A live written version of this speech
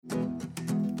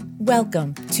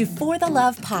Welcome to For the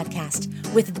Love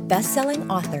podcast with best-selling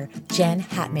author Jen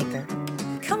Hatmaker.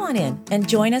 Come on in and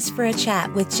join us for a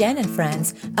chat with Jen and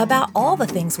friends about all the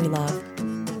things we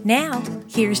love. Now,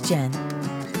 here's Jen.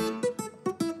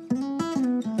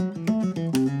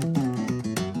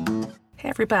 Hey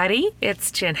everybody, it's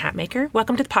Jen Hatmaker.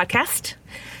 Welcome to the podcast.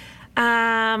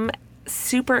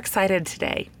 Super excited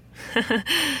today.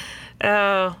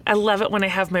 Oh, I love it when I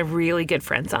have my really good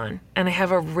friends on, and I have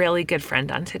a really good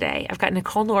friend on today. I've got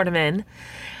Nicole Nordeman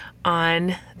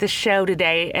on the show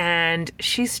today, and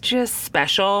she's just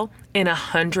special in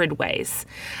 100 ways.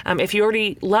 If you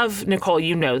already love Nicole,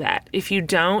 you know that. If you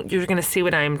don't, you're going to see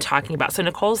what I'm talking about. So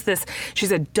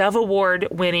she's a Dove Award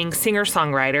winning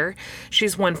singer-songwriter.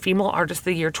 She's won Female Artist of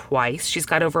the Year twice. She's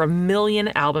got over 1 million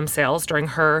album sales during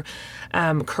her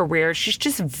career. She's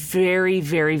just very,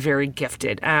 very, very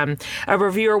gifted. A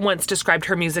reviewer once described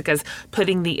her music as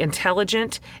putting the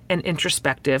intelligent and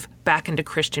introspective back into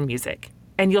Christian music.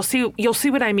 And you'll see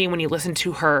what I mean when you listen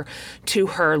to her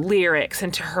lyrics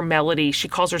and to her melody. She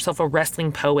calls herself a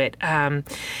wrestling poet.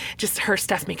 Just her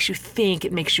stuff makes you think.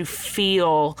 It makes you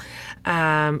feel.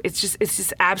 It's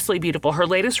just absolutely beautiful. Her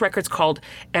latest record's called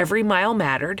Every Mile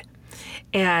Mattered,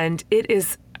 and it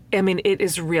is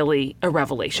really a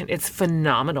revelation. It's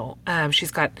phenomenal. She's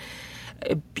got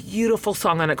a beautiful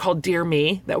song on it called Dear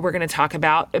Me that we're going to talk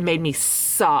about. It made me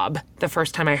sob the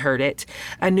first time I heard it.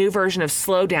 A new version of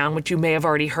Slow Down, which you may have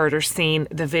already heard or seen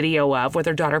the video of with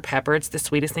her daughter Pepper. It's the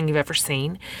sweetest thing you've ever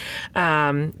seen.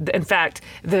 In fact,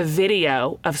 the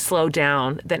video of Slow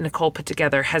Down that Nicole put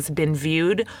together has been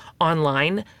viewed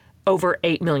online over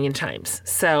 8 million times.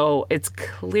 So it's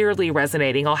clearly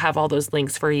resonating. I'll have all those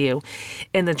links for you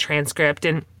in the transcript.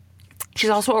 And she's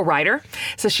also a writer.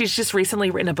 So she's just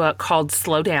recently written a book called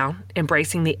Slow Down,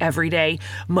 Embracing the Everyday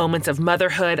Moments of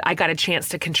Motherhood. I got a chance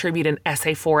to contribute an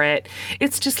essay for it.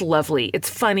 It's just lovely. It's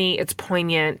funny. It's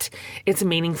poignant. It's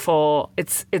meaningful.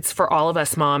 It's for all of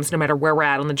us moms, no matter where we're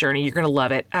at on the journey. You're going to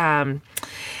love it. And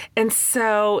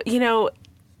so,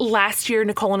 last year,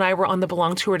 Nicole and I were on the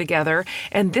Belong Tour together,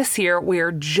 and this year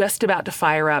we're just about to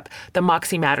fire up the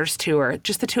Moxie Matters Tour,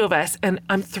 just the two of us, and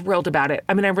I'm thrilled about it.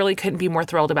 I really couldn't be more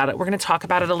thrilled about it. We're going to talk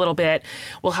about it a little bit.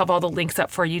 We'll have all the links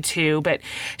up for you too, but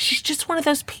she's just one of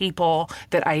those people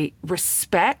that I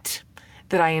respect,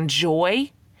 that I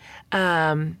enjoy,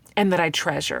 and that I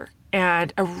treasure,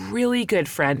 and a really good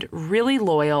friend, really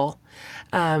loyal,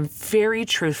 very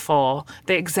truthful,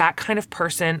 the exact kind of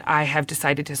person I have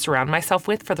decided to surround myself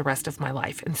with for the rest of my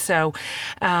life. And so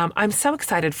I'm so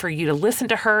excited for you to listen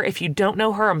to her. If you don't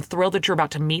know her, I'm thrilled that you're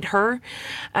about to meet her.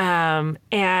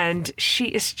 And she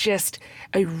is just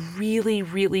a really,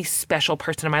 really special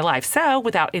person in my life. So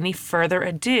without any further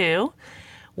ado,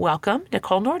 welcome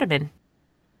Nicole Nordeman.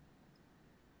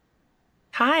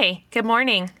 Hi, good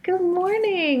morning. Good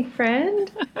morning, friend.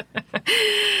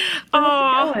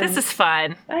 Oh, this is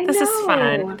fun. This is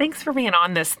fun. Thanks for being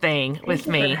on this thing with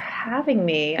me. Thank you for having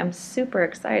me. I'm super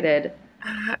excited.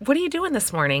 What are you doing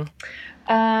this morning?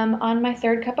 On my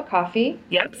third cup of coffee.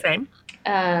 Yep, same.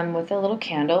 With a little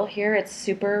candle. Here it's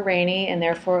super rainy and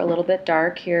therefore a little bit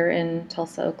dark here in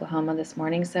Tulsa, Oklahoma this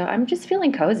morning. So I'm just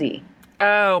feeling cozy.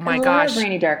 Oh my gosh. A lot of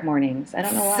rainy, dark mornings. I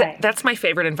don't know why. That's my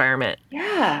favorite environment.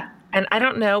 Yeah. And I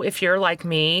don't know if you're like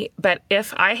me, but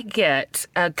if I get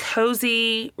a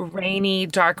cozy, rainy,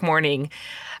 dark morning,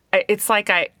 it's like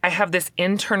I have this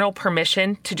internal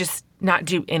permission to just not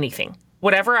do anything.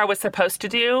 Whatever I was supposed to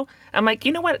do, I'm like,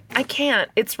 you know what? I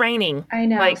can't. It's raining. I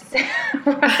know. Right.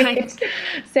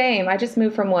 Same. I just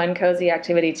moved from one cozy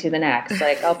activity to the next.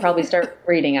 Like, I'll probably start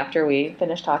reading after we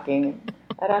finish talking.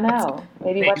 I don't know.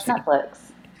 Maybe watch Netflix.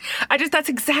 That's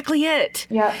exactly it.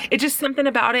 Yeah. It's just something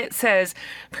about it says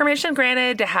permission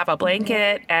granted to have a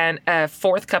blanket and a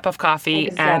fourth cup of coffee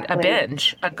and a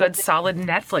binge, a good solid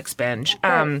Netflix binge.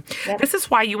 This is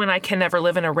why you and I can never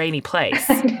live in a rainy place.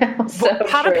 I know, so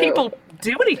How true. do people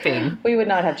do anything? We would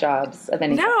not have jobs of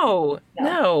any kind.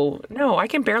 No. I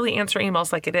can barely answer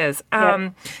emails like it is.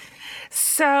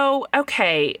 So,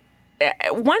 okay.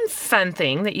 One fun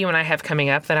thing that you and I have coming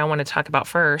up that I want to talk about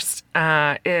first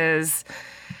is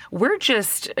we're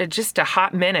just a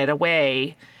hot minute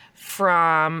away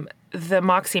from the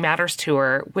Moxie Matters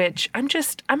Tour, which I'm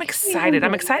excited.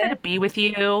 I'm excited to be with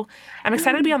you. I'm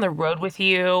excited to be on the road with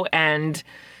you. And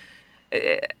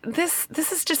this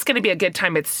is just going to be a good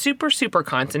time. It's super, super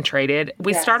concentrated.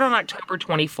 We start on October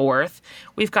 24th.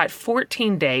 We've got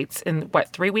 14 dates in,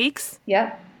 3 weeks?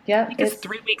 Yeah. I think it's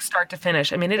 3 weeks start to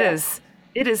finish.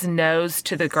 It is nose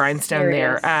to the grindstone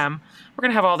Serious. there. We're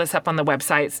going to have all this up on the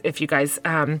websites if you guys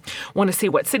want to see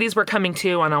what cities we're coming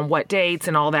to and on what dates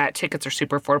and all that. Tickets are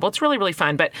super affordable. It's really, really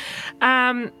fun. But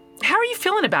How are you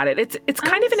feeling about it? It's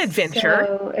kind of an adventure.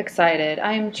 So excited.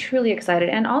 I am truly excited,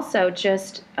 and also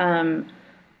just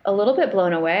a little bit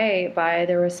blown away by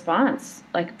the response.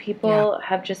 Like, people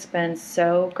have just been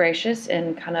so gracious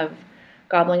in kind of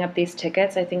gobbling up these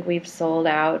tickets. I think we've sold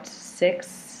out 6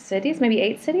 cities, maybe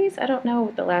 8 cities. I don't know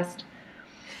what the last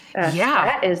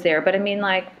stat is there, but I mean,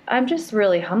 like, I'm just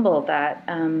really humbled that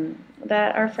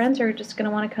that our friends are just going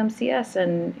to want to come see us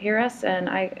and hear us, and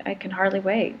I can hardly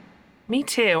wait. Me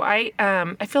too.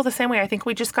 I feel the same way. I think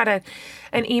we just got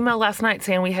an email last night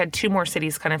saying we had 2 more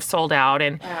cities kind of sold out,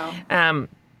 and Wow.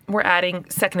 we're adding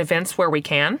second events where we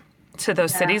can to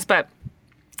those cities. But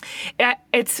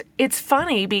it's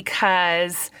funny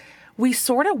because we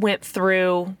sort of went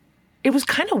through. It was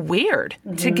kind of weird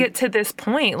to get to this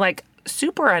point, like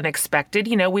super unexpected.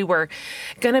 You know, we were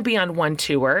going to be on one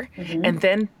tour and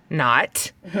then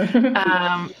not.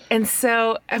 And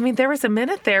so, I mean, there was a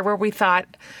minute there where we thought,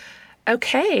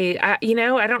 okay, I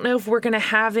don't know if we're going to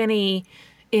have any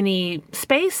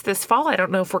space this fall. I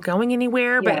don't know if we're going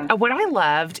anywhere. Yeah. But what I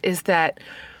loved is that,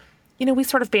 we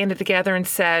sort of banded together and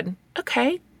said,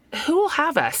 okay, who will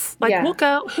have us? Like, we'll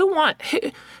go. Who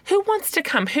wants to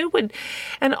come? Who would?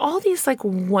 And all these like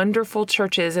wonderful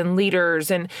churches and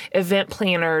leaders and event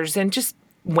planners and just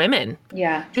women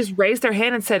just raised their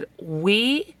hand and said,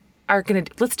 we are going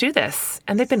to, let's do this.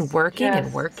 And they've been working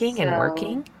and working and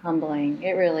working. Humbling.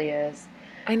 It really is.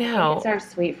 I know. It's our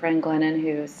sweet friend Glennon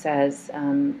who says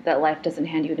that life doesn't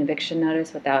hand you an eviction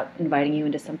notice without inviting you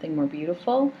into something more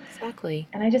beautiful. Exactly.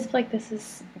 And I just feel like this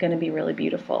is going to be really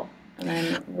beautiful. And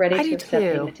I'm ready to accept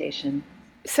the invitation.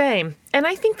 Same. And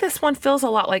I think this one feels a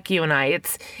lot like you and I.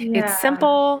 It's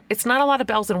simple. It's not a lot of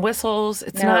bells and whistles.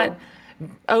 It's not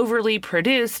overly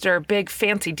produced or big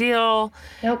fancy deal.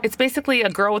 Nope. It's basically a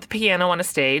girl with a piano on a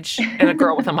stage and a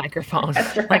girl with a microphone.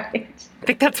 That's right. Like, I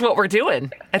think that's what we're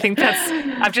doing.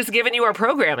 I've just given you our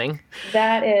programming.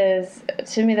 That is,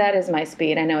 to me, that is my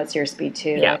speed. I know it's your speed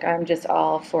too. Yeah. Like, I'm just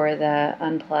all for the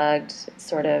unplugged,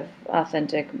 sort of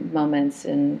authentic moments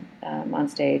on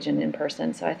stage and in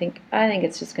person. So I think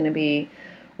it's just going to be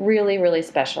really, really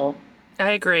special.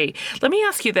 I agree. Let me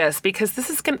ask you this, because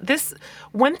this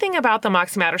one thing about the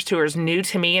Moxie Matters tour is new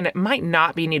to me, and it might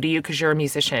not be new to you because you're a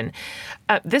musician.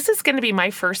 This is going to be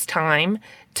my first time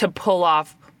to pull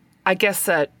off, I guess,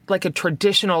 like a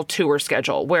traditional tour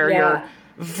schedule where you're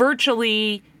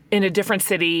virtually in a different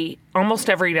city almost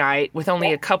every night with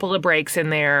only a couple of breaks in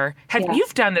there.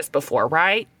 You've done this before,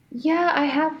 right? Yeah, I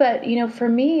have, but for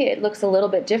me, it looks a little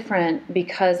bit different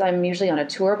because I'm usually on a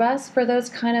tour bus for those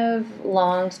kind of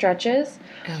long stretches.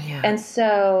 Oh, yeah. And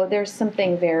so there's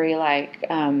something very like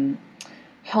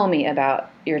homey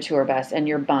about your tour bus and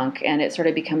your bunk, and it sort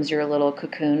of becomes your little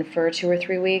cocoon for 2 or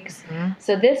 3 weeks. Mm-hmm.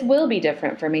 So this will be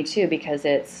different for me too, because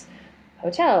it's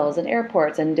hotels and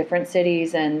airports and different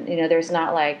cities, and there's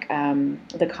not like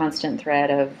the constant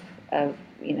thread of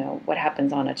what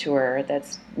happens on a tour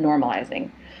that's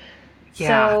normalizing.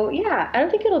 Yeah. So I don't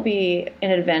think it'll be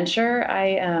an adventure.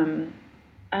 I'm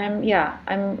going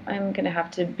to have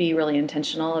to be really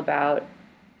intentional about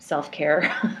self-care,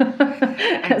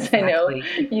 as I know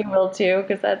you will too,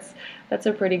 because that's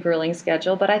a pretty grueling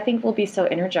schedule. But I think we'll be so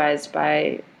energized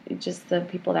by just the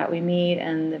people that we meet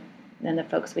and the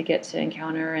folks we get to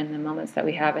encounter and the moments that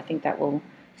we have. I think that will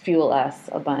fuel us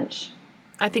a bunch.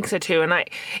 I think so too.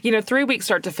 And 3 weeks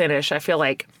start to finish, I feel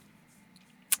like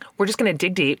we're just going to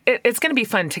dig deep. It's going to be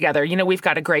fun together. We've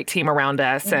got a great team around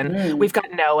us, and we've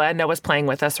got Noah. Noah's playing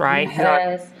with us, right?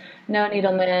 Yes. Noah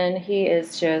Needleman.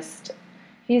 He's just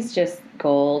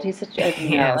gold. He's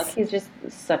he's just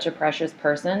such a precious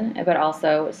person, but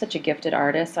also such a gifted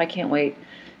artist. So I can't wait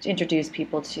to introduce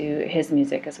people to his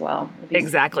music as well.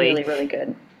 Exactly. Really, really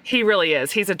good. He really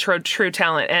is. He's a true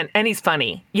talent, and he's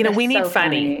funny. We need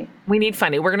funny. We need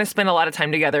funny. We're going to spend a lot of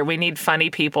time together. We need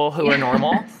funny people who are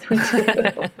normal. We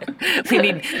do. We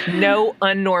need no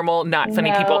unnormal, not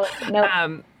funny people.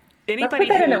 No. Anybody Let's put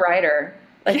that in the writer.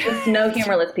 Like, just no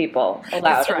humorless people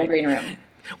allowed in the green room.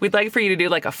 We'd like for you to do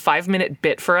like a 5-minute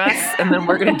bit for us, and then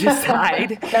we're going to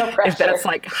decide if that's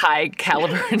like high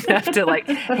caliber enough to like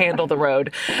handle the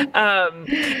road.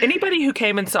 Anybody who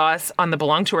came and saw us on the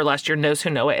Belong tour last year knows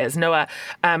who Noah is. Noah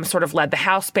sort of led the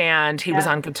house band. He was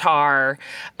on guitar,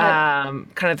 kind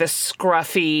of this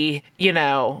scruffy,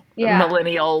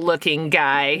 millennial looking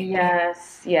guy.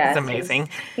 Yes. It's amazing.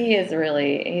 He is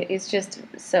really, he's just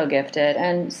so gifted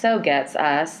and so gets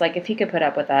us. Like, if he could put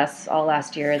up with us all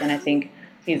last year, then I think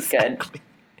he's good.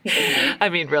 I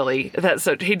mean, really,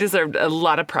 he deserved a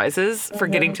lot of prizes for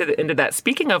getting to the end of that.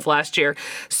 Speaking of last year,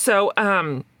 so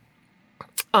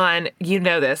you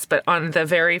know this, but on the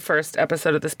very first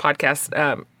episode of this podcast,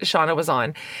 Shauna was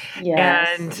on.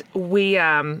 Yes. And we,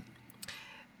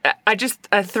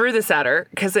 I threw this at her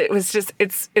because it was just,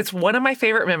 it's one of my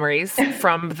favorite memories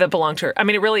from the Belong Tour. I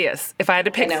mean, it really is. If I had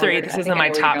to pick three, this is in my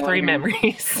top three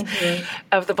memories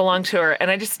of the Belong Tour.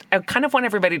 And I kind of want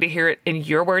everybody to hear it in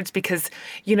your words because,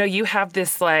 you know, you have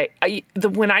this like,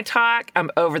 when I talk,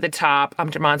 I'm over the top, I'm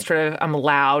demonstrative, I'm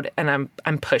loud, and I'm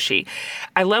pushy.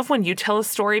 I love when you tell a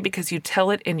story because you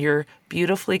tell it in your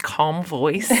beautifully calm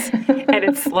voice and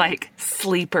it's like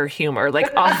sleeper humor. Like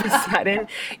all of a sudden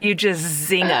you just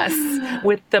zing us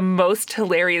with the most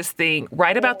hilarious thing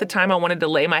right about the time I wanted to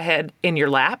lay my head in your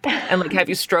lap and like have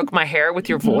you stroke my hair with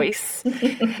your voice.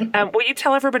 Will you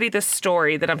tell everybody this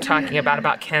story that I'm talking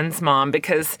about Ken's mom?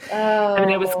 Because I mean,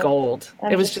 it was gold.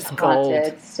 It was just haunted,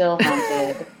 gold. Still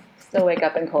haunted. Still wake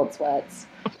up in cold sweats.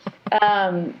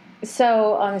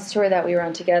 So on this tour that we were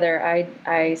on together,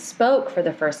 I spoke for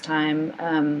the first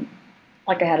time.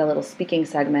 Like I had a little speaking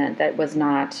segment that was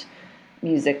not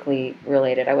musically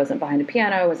related. I wasn't behind a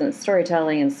piano. I wasn't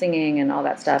storytelling and singing and all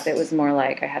that stuff. It was more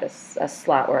like I had a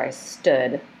slot where I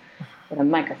stood with a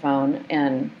microphone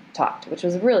and talked, which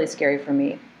was really scary for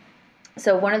me.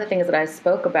 So one of the things that I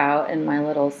spoke about in my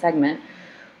little segment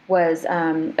was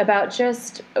about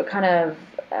just kind of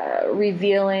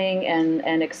revealing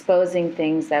and exposing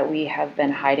things that we have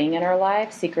been hiding in our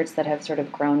lives, secrets that have sort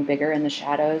of grown bigger in the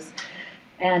shadows.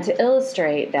 And to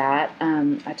illustrate that,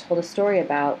 I told a story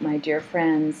about my dear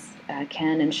friends,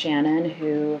 Ken and Shannon,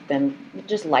 who have been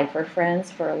just lifer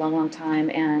friends for a long, long time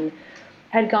and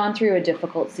had gone through a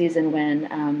difficult season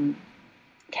when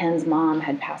Ken's mom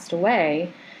had passed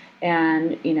away.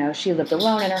 And, you know, she lived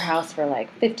alone in her house for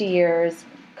like 50 years,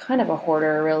 kind of a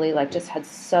hoarder, really, like just had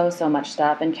so much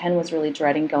stuff. And Ken was really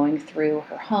dreading going through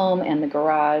her home and the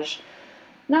garage,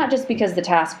 not just because the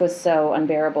task was so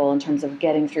unbearable in terms of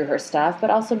getting through her stuff, but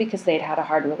also because they'd had a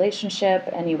hard relationship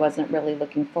and he wasn't really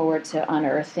looking forward to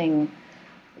unearthing,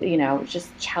 you know,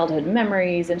 just childhood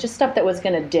memories and just stuff that was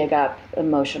going to dig up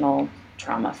emotional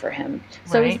trauma for him.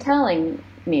 So he's telling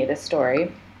me this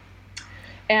story.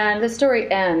 And the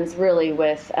story ends really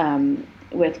with Ken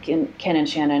and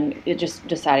Shannon just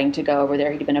deciding to go over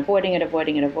there. He'd been avoiding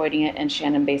it, and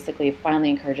Shannon basically finally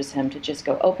encourages him to just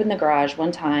go open the garage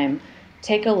one time,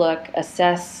 take a look,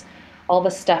 assess all the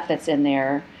stuff that's in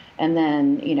there, and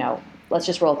then, you know, let's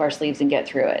just roll up our sleeves and get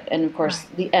through it. And of course,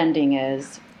 the ending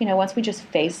is, you know, once we just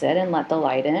face it and let the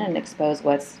light in and expose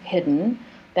what's hidden,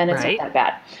 then it's not that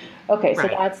bad. Okay, so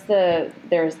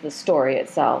there's the story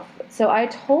itself. So I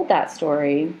told that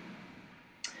story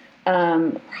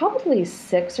probably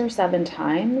 6 or 7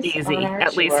 times. Easy,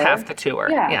 at least half the tour.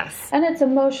 Yeah. Yes. And it's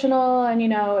emotional, and, you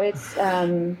know, it's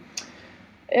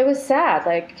it was sad.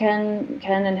 Like Ken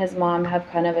and his mom have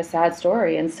kind of a sad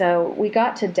story. And so we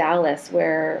got to Dallas,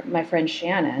 where my friend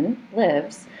Shannon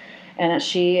lives, and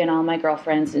she and all my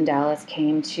girlfriends in Dallas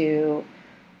came to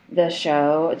the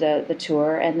show, the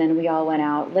tour, and then we all went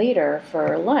out later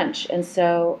for lunch. And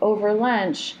so over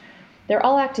lunch, they're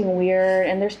all acting weird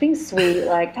and they're being sweet.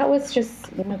 Like, that was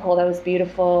just, Nicole, that was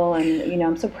beautiful. And, you know,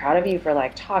 I'm so proud of you for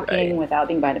like talking without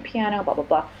being behind a piano, blah, blah,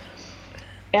 blah.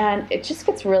 And it just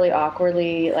gets really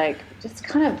awkwardly, like, just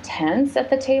kind of tense at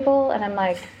the table. And I'm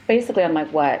like,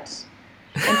 what?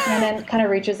 And Shannon kind of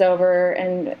reaches over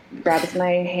and grabs my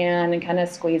hand and kind of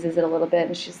squeezes it a little bit.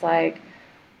 And she's like,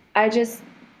 I just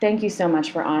thank you so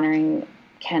much for honoring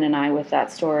Ken and I with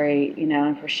that story, you know,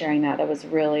 and for sharing that. That was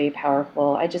really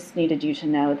powerful. I just needed you to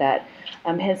know that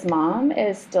his mom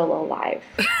is still alive.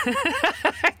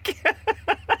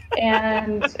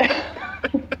 And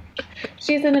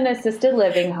she's in an assisted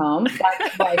living home.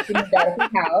 That's why she moved out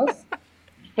of her house.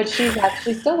 But she's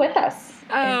actually still with us.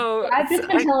 Oh, I've just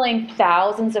been telling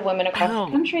thousands of women across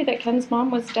the country that Ken's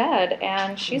mom was dead,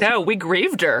 and she's... No, we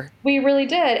grieved her. We really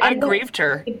did. I grieved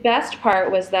her. The best part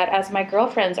was that as my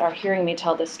girlfriends are hearing me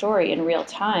tell this story in real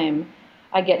time,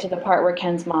 I get to the part where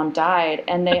Ken's mom died,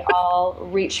 and they all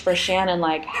reach for Shannon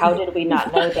like, how did we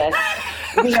not know this?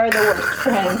 We are the worst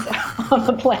friends on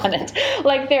the planet.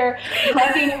 Like, they're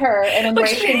hugging her and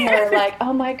embracing her like,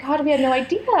 oh my God, we had no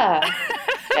idea.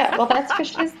 Yeah, well, that's because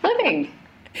she's living.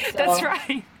 So. That's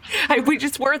right. We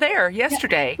just were there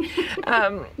yesterday.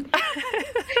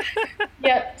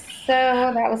 Yep. So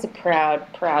that was a proud,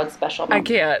 special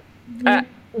moment. I can't.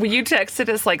 When you texted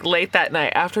us like late that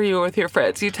night after you were with your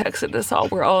friends, you texted us all.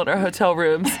 We're all in our hotel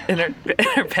rooms in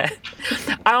our bed.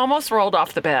 I almost rolled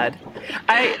off the bed.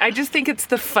 I just think it's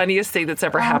the funniest thing that's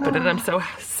ever happened, and I'm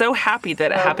so happy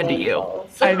that it happened to you.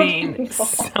 I mean,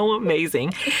 so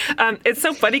amazing. It's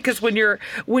so funny because when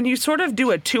you sort of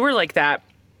do a tour like that,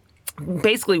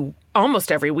 basically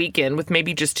almost every weekend with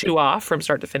maybe just 2 off from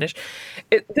start to finish.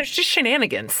 There's just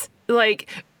shenanigans. Like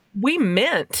we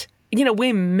meant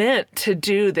to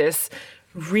do this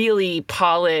really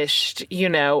polished,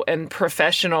 and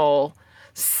professional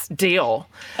deal.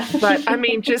 But I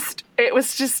mean, it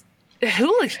was just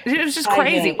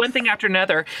crazy, one thing after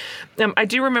another. I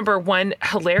do remember one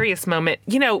hilarious moment.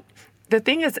 The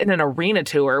thing is, in an arena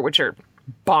tour, which are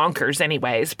bonkers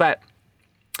anyways, but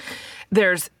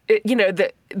there's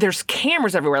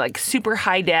cameras everywhere, like super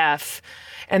high def,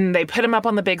 and they put them up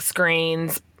on the big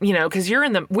screens, because we're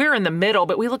in the middle,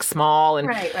 but we look small. And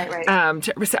right.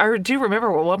 I do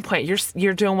remember at one point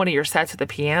you're doing one of your sets at the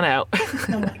piano.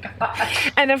 Oh my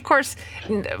gosh. And of course,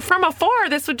 from afar,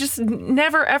 this would just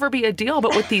never ever be a deal.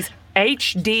 But with these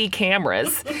HD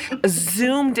cameras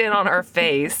zoomed in on our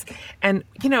face, and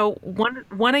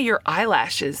one of your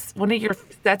eyelashes, one of your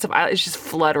sets of eyelashes, is just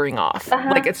fluttering off.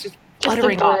 Like it's just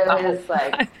fluttering off. It's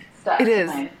like stuck. It is.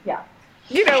 Yeah.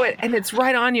 And it's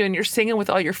right on you, and you're singing with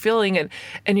all your feeling,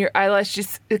 and your eyelash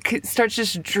starts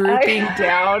just drooping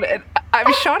down. And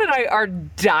Sean and I are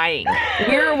dying.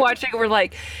 We're watching. We're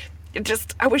like,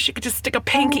 I wish you could just stick a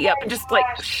pinky up and just like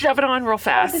shove it on real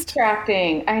fast. It's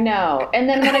distracting. I know. And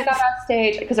then when I got off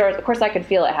stage, because of course I could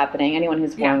feel it happening. Anyone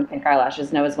who's worn pink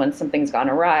eyelashes knows when something's gone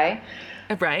awry.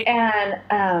 Right. And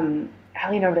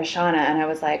I leaned over to Shauna and I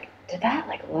was like, did that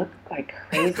look like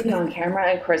crazy on camera?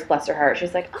 And of course, bless her heart,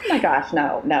 she's like, oh my gosh,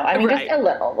 no. I mean, just a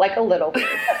little bit,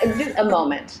 just a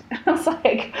moment. I was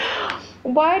like,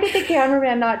 why did the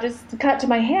cameraman not just cut to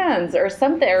my hands or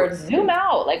something, or zoom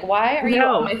out? Like, why are you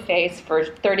on my face for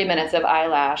 30 minutes of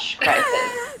eyelash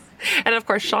crisis? And of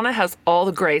course, Shauna has all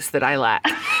the grace that I lack.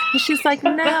 And she's like,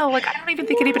 no, I don't even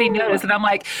think anybody noticed. And I'm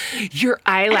like, your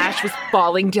eyelash was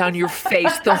falling down your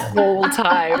face the whole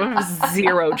time. It was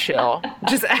zero chill.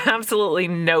 Just absolutely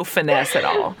no finesse at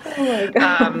all. Oh my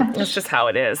God. That's just how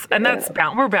it is. And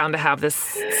we're bound to have this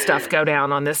stuff go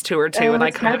down on this tour too. And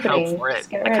I kind of hope for it.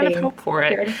 Get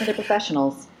ready for the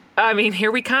professionals. I mean,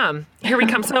 here we come.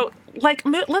 So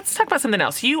let's talk about something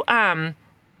else.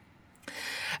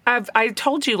 I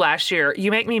told you last year, you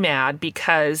make me mad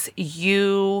because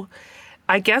you,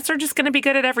 I guess, are just going to be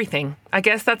good at everything. I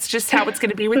guess that's just how it's going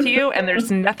to be with you, and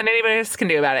there's nothing anybody else can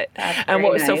do about it. And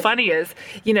what was so funny is,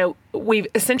 we've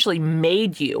essentially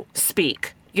made you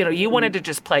speak. You wanted to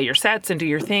just play your sets and do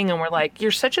your thing, and we're like, you're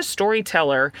such a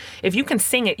storyteller. If you can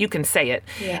sing it, you can say it.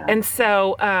 Yeah. And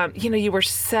so, you were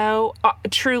so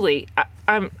truly.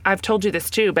 I've told you this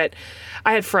too, but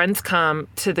I had friends come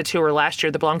to the tour last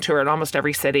year, the Belong Tour, in almost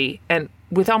every city, and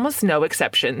with almost no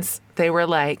exceptions, they were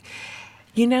like,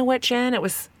 you know what, Jen, it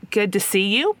was good to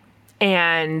see you,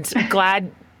 and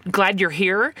glad you're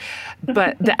here.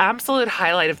 But the absolute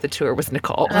highlight of the tour was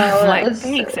Nicole.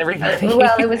 Thanks, everybody.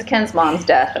 Well, it was Ken's mom's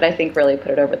death that I think really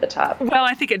put it over the top. Well,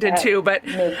 I think it did too, but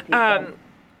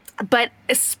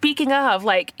speaking of,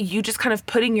 you just kind of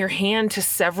putting your hand to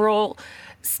several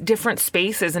different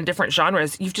spaces and different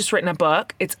genres. You've just written a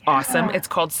book. It's awesome. It's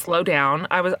called Slow Down.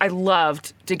 I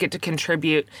loved to get to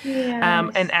contribute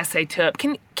an essay to it.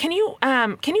 Can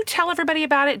you tell everybody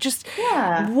about it? Just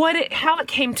how it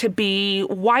came to be,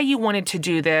 why you wanted to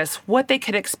do this, what they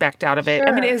could expect out of it. Sure.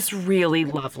 I mean, it is really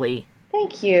lovely.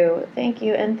 Thank you,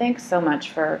 and thanks so much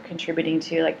for contributing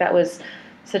to. That was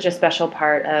such a special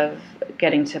part of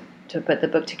getting to put the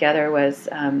book together was.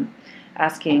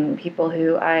 Asking people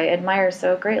who I admire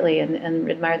so greatly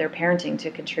and admire their parenting to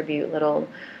contribute little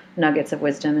nuggets of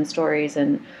wisdom and stories.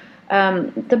 And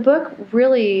the book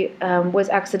really was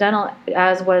accidental,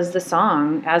 as was the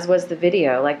song, as was the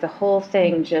video. The whole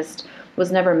thing just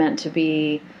was never meant to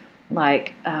be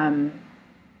an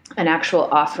actual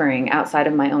offering outside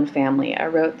of my own family. I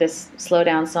wrote this Slow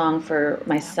Down song for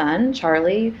my son,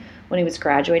 Charlie, when he was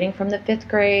graduating from the 5th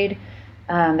grade.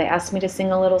 They asked me to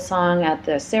sing a little song at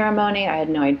the ceremony. I had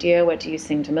no idea what do you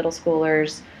sing to middle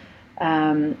schoolers.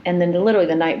 And then literally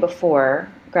the night before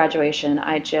graduation,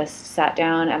 I just sat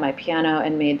down at my piano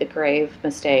and made the grave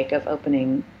mistake of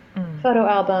opening photo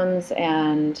albums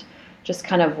and just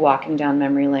kind of walking down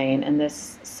memory lane. And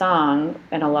this song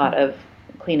and a lot of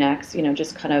Kleenex,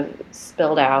 just kind of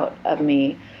spilled out of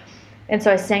me. And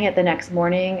so I sang it the next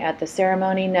morning at the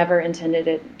ceremony, never intended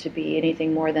it to be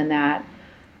anything more than that.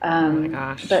 Oh my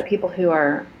gosh. But people who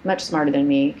are much smarter than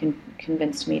me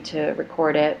convinced me to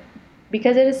record it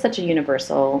because it is such a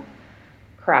universal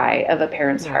cry of a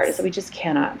parent's heart is that we just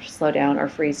cannot slow down or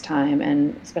freeze time,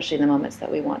 and especially in the moments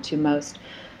that we want to most.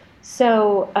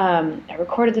 So I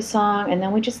recorded the song, and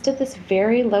then we just did this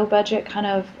very low budget kind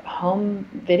of home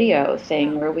video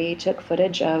thing where we took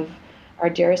footage of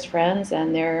our dearest friends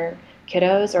and their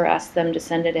kiddos or asked them to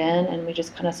send it in, and we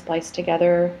just kind of spliced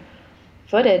together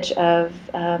footage of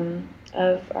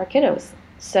our kiddos.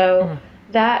 So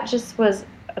that just was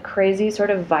a crazy sort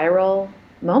of viral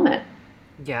moment.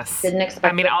 Yes. Didn't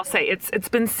expect I'll say it's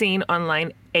been seen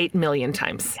online 8 million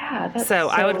times. Yeah, that's so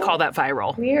I would call that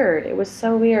viral. Weird. It was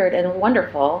so weird and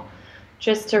wonderful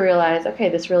just to realize, okay,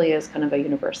 this really is kind of a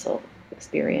universal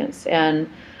experience. And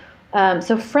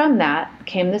so from that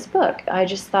came this book. I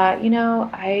just thought,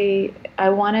 I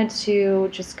wanted to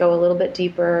just go a little bit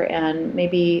deeper and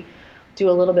maybe do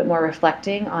a little bit more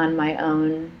reflecting on my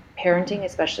own parenting,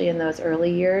 especially in those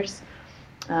early years.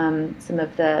 Some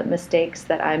of the mistakes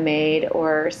that I made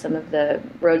or some of the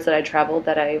roads that I traveled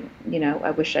that I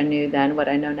wish I knew then what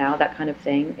I know now, that kind of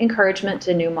thing. Encouragement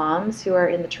to new moms who are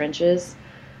in the trenches,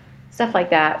 stuff like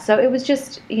that. So it was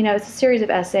just, it's a series of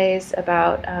essays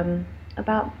about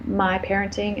my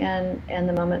parenting and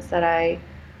the moments that I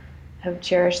have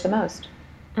cherished the most.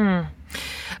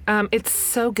 It's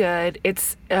so good.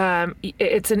 It's a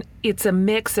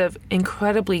mix of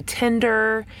incredibly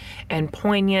tender and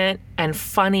poignant and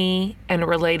funny and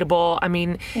relatable.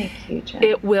 Thank you, Jen.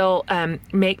 It will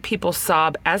make people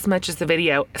sob as much as the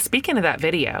video. Speaking of that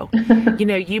video,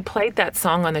 you played that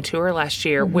song on the tour last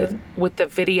year with the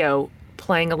video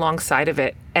playing alongside of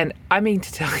it. And I mean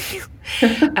to tell you,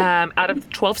 out of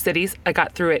 12 cities, I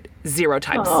got through it 0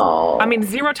 times. Oh.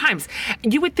 0 times.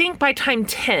 You would think by time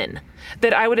 10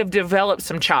 that I would have developed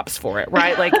some chops for it,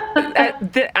 right? Like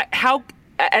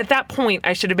at that point,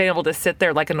 I should have been able to sit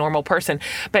there like a normal person.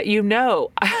 But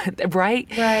right?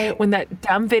 Right. When that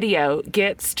dumb video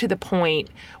gets to the point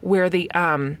where the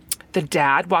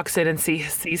dad walks in and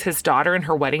sees his daughter in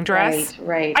her wedding dress.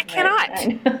 Right. I cannot.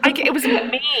 It was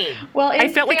mean. Well, I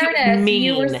felt like it was mean.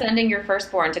 You were sending your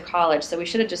firstborn to college, so we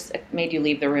should have just made you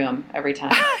leave the room every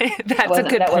time. That's a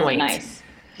good point. That wasn't nice.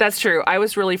 That's true. I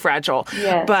was really fragile.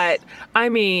 Yes. But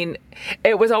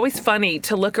it was always funny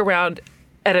to look around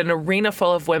at an arena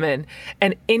full of women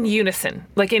and in unison,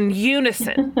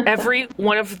 every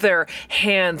one of their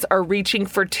hands are reaching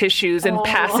for tissues and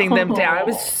passing them down.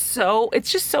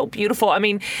 It's just so beautiful.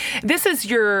 This is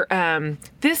your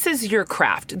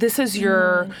craft. This is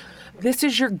your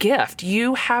gift.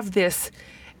 You have this,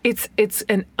 it's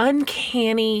an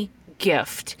uncanny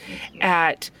gift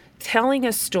at telling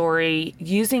a story,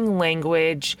 using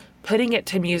language, putting it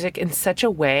to music in such a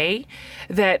way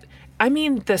that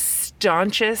the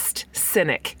staunchest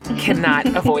cynic cannot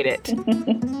avoid it.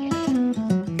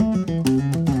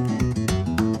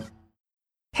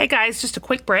 Hey guys, just a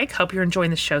quick break. Hope you're enjoying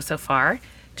the show so far.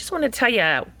 Just want to tell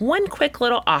you one quick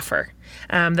little offer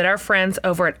that our friends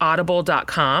over at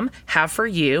audible.com have for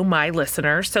you, my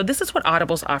listeners. So this is what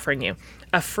Audible's offering you.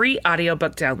 A free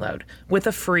audiobook download with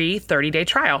a free 30-day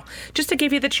trial, just to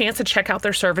give you the chance to check out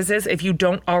their services if you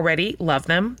don't already love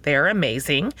them. They're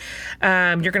amazing.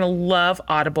 You're going to love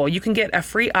Audible. You can get a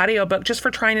free audiobook just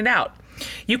for trying it out.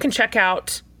 You can check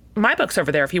out my books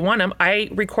over there if you want them. I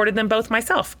recorded them both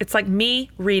myself. It's like me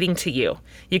reading to you.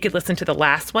 You could listen to the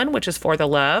last one, which is For the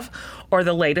Love, or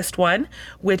the latest one,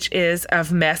 which is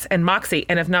of Mess and Moxie.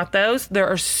 And if not those, there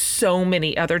are so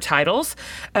many other titles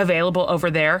available over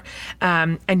there.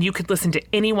 And you could listen to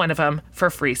any one of them for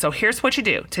free. So here's what you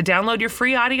do. To download your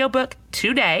free audiobook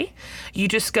today, you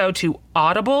just go to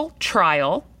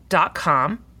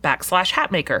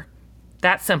audibletrial.com/hatmaker.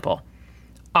 That's simple.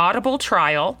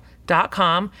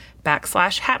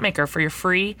 audibletrial.com/hatmaker for your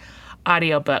free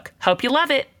audiobook. Hope you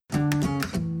love it.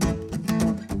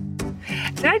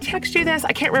 Did I text you this?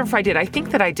 I can't remember if I did. I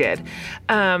think that I did.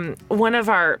 One of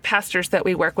our pastors that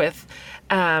we work with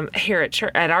here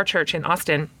at our church in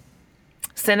Austin,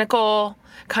 cynical,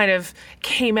 kind of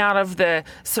came out of the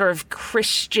sort of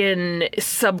Christian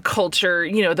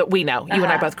subculture, that we know. You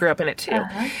and I both grew up in it too.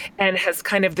 And has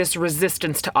kind of this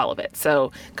resistance to all of it.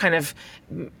 So kind of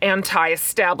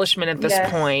anti-establishment at this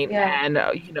point and,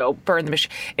 burn the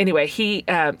machine. Anyway, he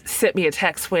sent me a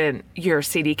text when your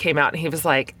CD came out and he was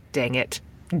like, dang it.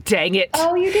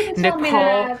 Oh, you didn't tell me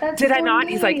that. That's did so I not?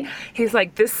 neat. He's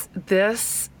like, this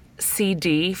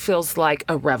CD feels like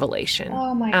a revelation.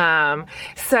 Oh my God.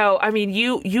 So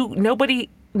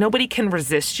nobody can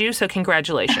resist you. So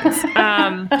congratulations.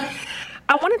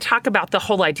 I want to talk about the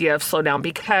whole idea of slow down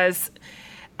because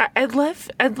I'd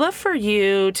love for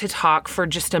you to talk for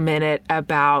just a minute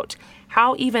about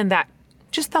how even that,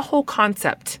 just the whole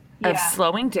concept of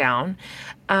slowing down,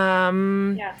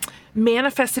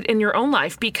 manifested in your own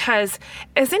life, because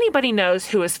as anybody knows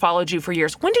who has followed you for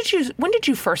years, when did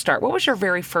you first start? What was your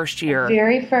very first year?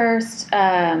 Very first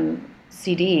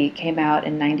CD came out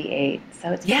in 98.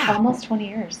 So it's been almost 20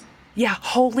 years. Yeah,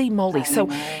 holy moly. So,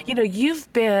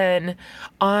 you've been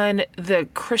on the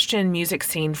Christian music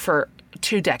scene for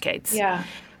 2 decades. Yeah.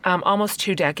 almost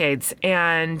 2 decades.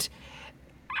 And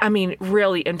I mean,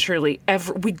 really and truly,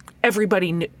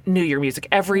 everybody knew your music.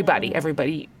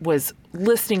 Everybody was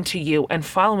listening to you and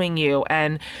following you,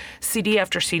 and CD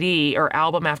after CD or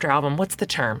album after album. What's the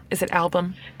term? Is it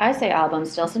album? I say album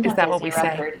still. Sometimes Is that I what say we say?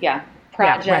 record. Yeah.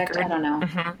 Yeah, Project. record. I don't know.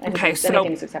 Mm-hmm. I think Okay, so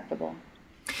anything's acceptable.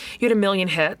 you had 1 million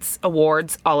hits,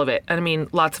 awards, all of it. I mean,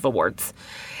 lots of awards.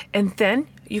 And then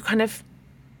you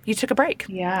took a break.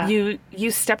 Yeah.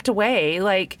 You stepped away.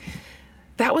 Like,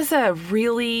 that was a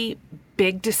really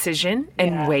big decision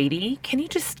and weighty. Can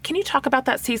you talk about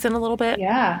that season a little bit?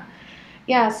 Yeah.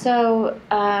 Yeah. So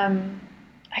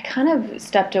I kind of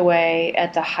stepped away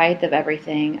at the height of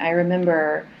everything. I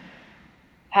remember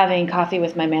having coffee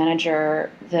with my manager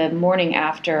the morning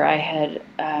after I had,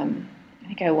 I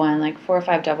think I won like 4 or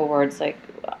 5 Dove Awards like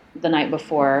the night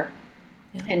before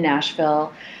in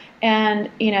Nashville. And,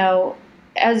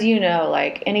 as you know,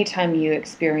 like anytime you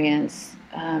experience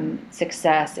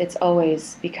success, it's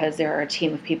always because there are a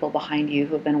team of people behind you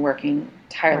who have been working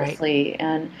tirelessly.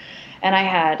 Right. And I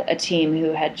had a team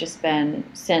who had just been,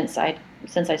 since I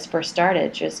first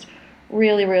started, just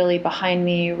really, really behind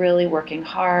me, really working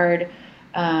hard,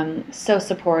 so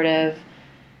supportive.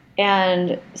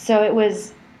 And so it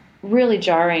was really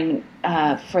jarring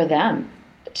for them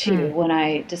too when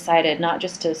I decided not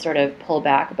just to sort of pull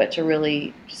back, but to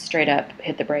really straight up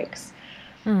hit the brakes.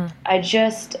 I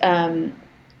just,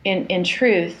 in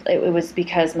truth, it was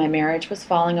because my marriage was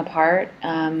falling apart,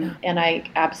 and I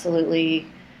absolutely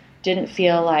didn't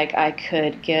feel like I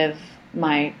could give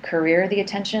my career the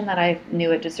attention that I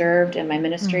knew it deserved in my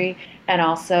ministry, and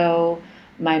also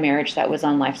my marriage that was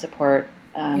on life support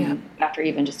after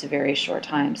even just a very short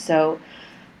time. So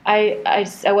I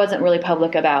wasn't really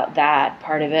public about that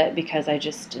part of it because I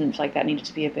just didn't feel like that needed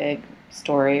to be a big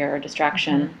story or a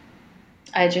distraction.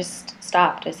 I just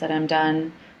stopped. I said, I'm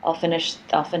done. I'll finish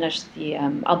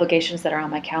the obligations that are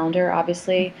on my calendar,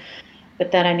 obviously,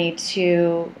 but then I need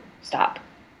to stop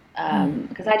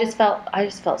because I just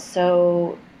felt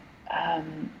so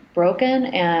broken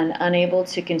and unable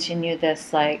to continue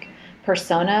this like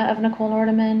persona of Nicole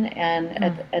Nordeman,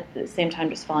 and at the same time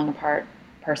just falling apart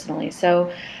personally.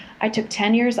 So I took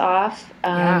 10 years off.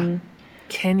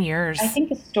 10 years. I think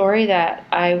the story that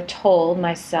I told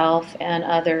myself and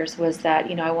others was that,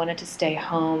 I wanted to stay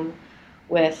home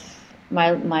with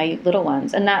my little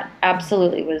ones. And that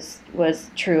absolutely was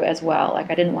true as well.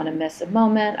 Like I didn't want to miss a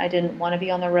moment. I didn't want to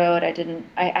be on the road.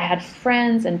 I had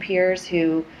friends and peers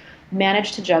who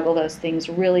managed to juggle those things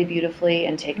really beautifully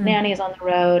and take nannies on the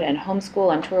road and homeschool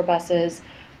on tour buses.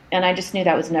 And I just knew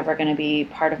that was never going to be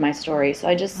part of my story. So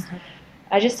I just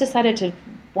decided to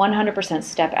 100%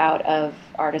 step out of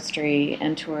artistry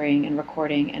and touring and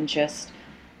recording and just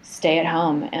stay at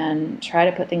home and try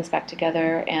to put things back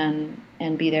together and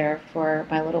be there for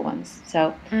my little ones.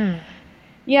 So,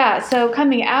 so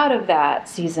coming out of that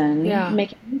season,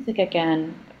 making music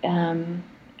again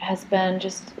has been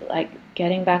just like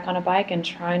getting back on a bike and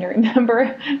trying to remember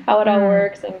how it all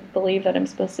works and believe that I'm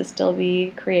supposed to still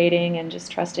be creating and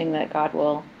just trusting that God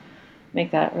will make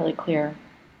that really clear.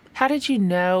 How did you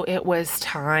know it was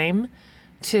time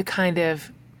to kind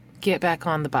of get back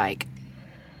on the bike?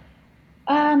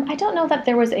 I don't know that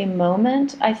there was a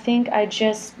moment. I think I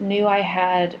just knew I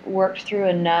had worked through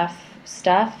enough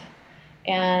stuff,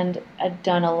 and I'd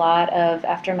done a lot of,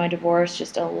 after my divorce,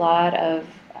 just a lot of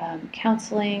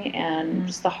counseling and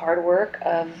just the hard work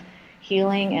of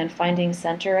healing and finding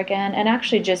center again. And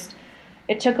actually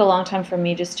it took a long time for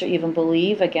me just to even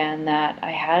believe again that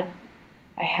I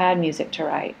had music to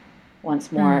write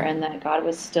once more and that God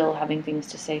was still having things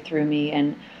to say through me.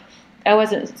 And I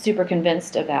wasn't super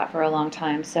convinced of that for a long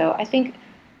time. So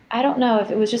I don't know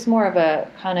if it was just more of a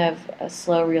kind of a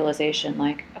slow realization,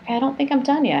 like, okay, I don't think I'm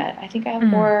done yet. I think I have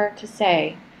more to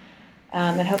say.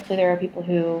 And hopefully there are people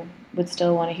who would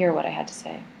still want to hear what I had to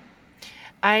say.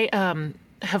 I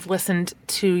have listened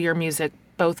to your music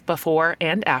both before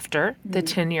and after the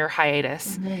 10-year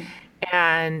hiatus.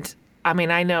 And I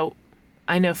mean, I know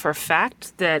for a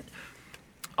fact that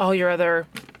all your other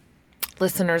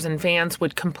listeners and fans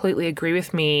would completely agree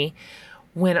with me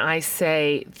when I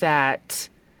say that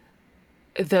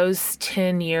those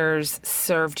 10 years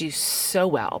served you so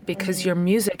well, because your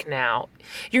music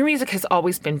has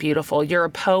always been beautiful. You're a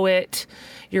poet,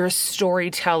 you're a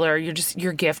storyteller,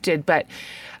 you're gifted, but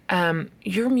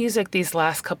your music these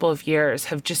last couple of years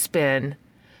have just been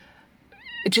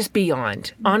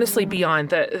beyond, honestly beyond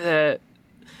the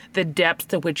depth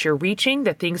to which you're reaching,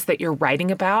 the things that you're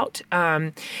writing about.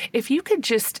 If you could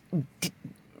just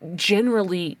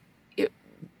generally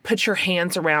put your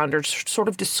hands around or sort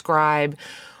of describe,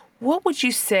 what would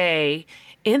you say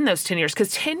in those 10 years?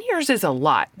 Because 10 years is a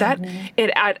lot.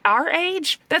 At our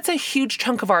age, that's a huge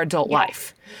chunk of our adult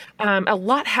life. A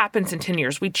lot happens in 10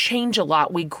 years. We change a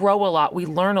lot. We grow a lot. We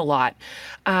learn a lot.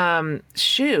 I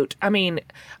mean,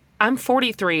 I'm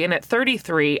 43, and at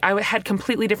 33, I had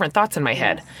completely different thoughts in my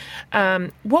head. How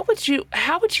would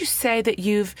you say that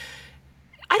you've,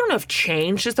 I don't know if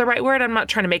changed is the right word. I'm not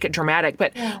trying to make it dramatic,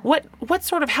 but what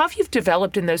sort of, how have you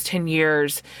developed in those 10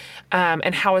 years,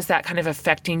 and how is that kind of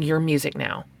affecting your music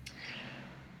now?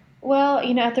 Well,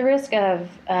 at the risk of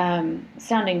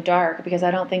sounding dark, because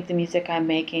I don't think the music I'm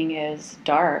making is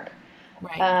dark,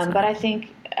 Right. but I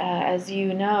think, as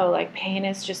you know, like pain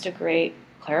is just a great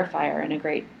clarifier and a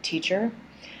great teacher.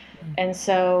 And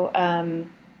so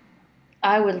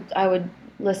I would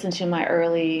listen to my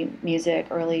early music,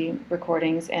 early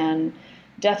recordings, and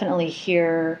definitely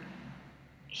hear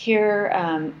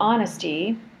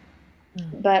honesty,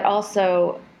 but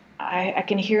also I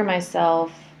can hear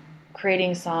myself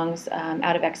creating songs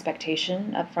out of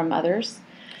expectation from others.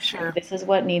 Sure. Like, this is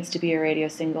what needs to be a radio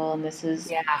single, and this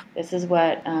is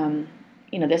what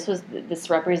this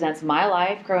represents my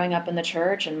life growing up in the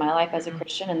church and my life as a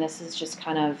Christian, and this is just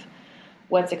kind of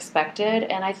what's expected.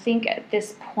 And I think at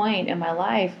this point in my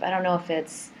life, I don't know if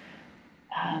it's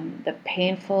the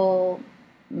painful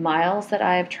miles that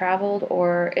I've traveled,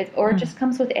 or it just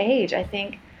comes with age. I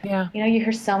think, you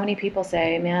hear so many people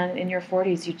say, man, in your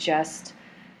 40s, you just,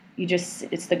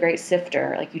 it's the great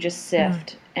sifter. Like, you just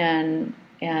sift, and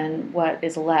what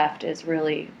is left is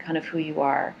really kind of who you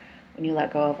are when you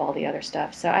let go of all the other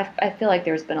stuff. So I feel like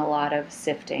there's been a lot of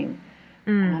sifting.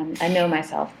 I know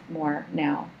myself more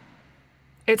now.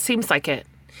 It seems like it.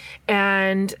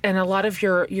 And a lot of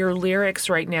your lyrics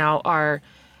right now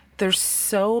they're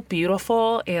so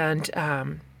beautiful, and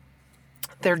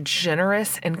they're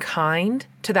generous and kind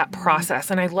to that process.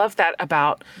 And I love that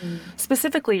about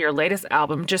specifically your latest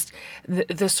album, just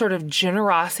the sort of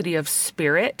generosity of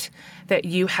spirit that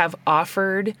you have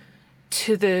offered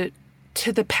to the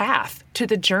path, to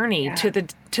the journey, to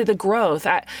the growth.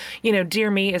 Dear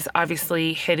Me is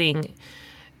obviously hitting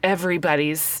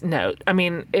everybody's note. I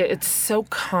mean, it's so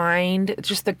kind,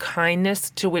 just the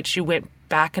kindness to which you went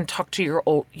back and talked to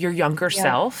your younger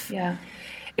self. Yeah.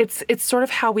 It's sort of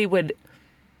how we would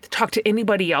talk to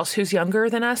anybody else who's younger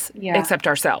than us, except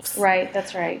ourselves. Right.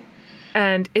 That's right.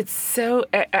 And it's so,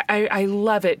 I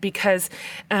love it because,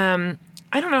 I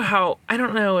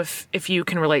don't know if you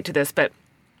can relate to this, but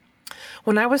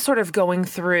when I was sort of going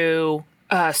through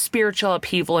spiritual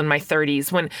upheaval in my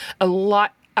 30s, when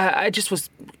I just was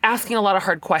asking a lot of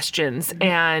hard questions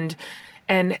and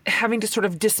having to sort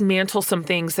of dismantle some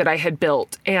things that I had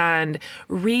built and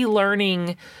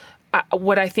relearning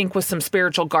what I think was some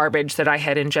spiritual garbage that I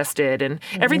had ingested, and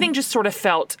everything just sort of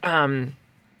felt it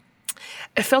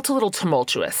felt a little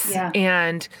tumultuous. Yeah.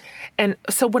 And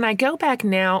so when I go back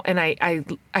now and I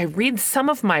read some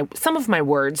of my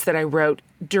words that I wrote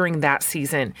during that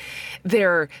season,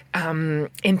 they're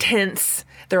intense.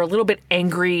 They're a little bit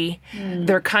angry.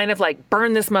 They're kind of like,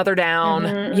 burn this mother down.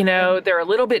 They're a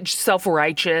little bit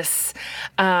self-righteous.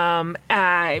 The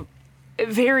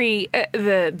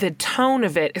tone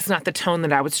of it is not the tone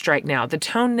that I would strike now. The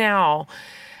tone now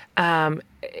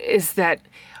is that,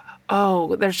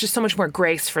 there's just so much more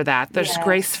grace for that. There's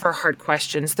grace for hard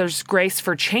questions. There's grace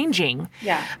for changing.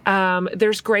 Yeah.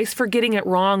 There's grace for getting it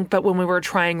wrong, but when we were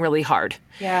trying really hard.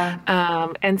 Yeah.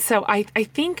 And so I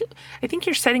think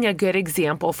you're setting a good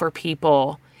example for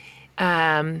people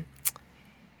in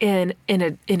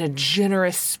a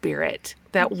generous spirit,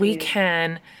 that we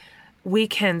can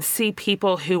see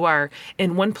people who are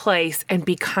in one place and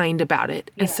be kind about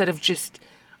it instead of just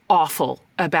awful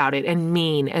about it and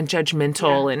mean and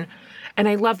judgmental. And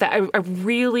I love that. I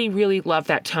really, really love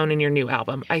that tone in your new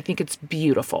album. I think it's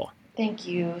beautiful. Thank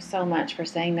you so much for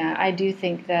saying that. I do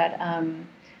think that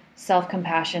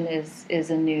self-compassion is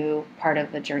a new part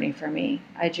of the journey for me.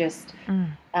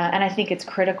 And I think it's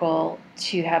critical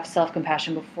to have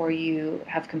self-compassion before you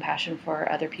have compassion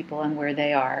for other people and where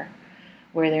they are,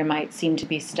 where they might seem to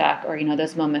be stuck, or,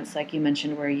 those moments like you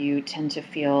mentioned where you tend to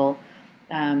feel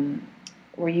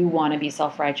where you want to be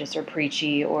self-righteous or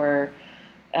preachy, or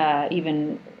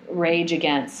even rage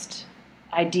against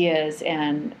ideas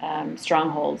and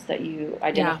strongholds that you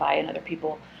identify in other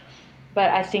people.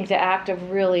 But I think the act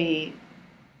of really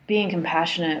being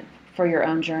compassionate for your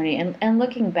own journey and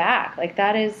looking back, like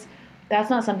that's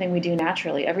not something we do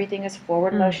naturally. Everything is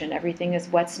forward motion. Everything is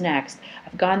what's next.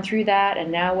 I've gone through that,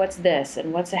 and now what's this,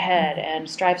 and what's ahead, and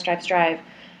strive.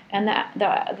 And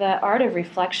the art of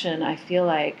reflection, I feel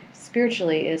like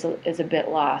spiritually is a bit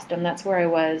lost, and that's where I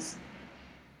was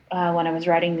when I was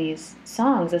writing these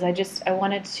songs is I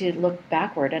wanted to look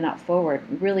backward and not forward,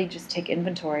 really just take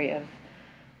inventory of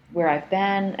where I've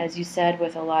been, as you said,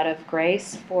 with a lot of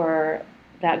grace for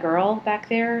that girl back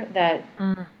there that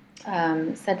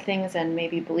said things and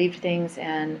maybe believed things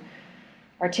and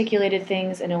articulated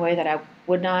things in a way that I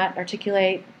would not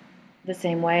articulate the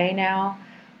same way now.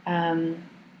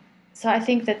 So I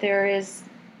think that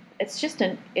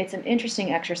it's an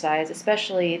interesting exercise,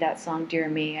 especially that song, Dear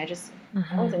Me. I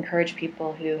always encourage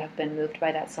people who have been moved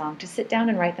by that song to sit down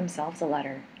and write themselves a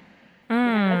letter.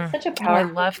 It's such a Oh, I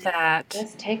powerful love thing. that.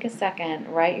 Just take a second,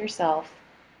 write yourself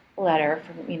a letter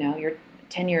from, your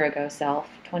 10-year ago self,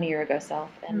 20-year ago self,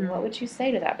 and what would you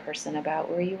say to that person about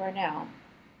where you are now?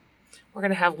 We're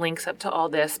going to have links up to all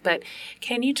this, but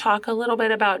can you talk a little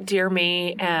bit about Dear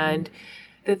Me and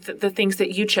the things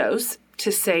that you chose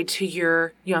to say to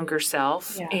your younger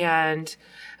self and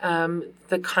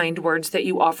the kind words that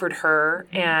you offered her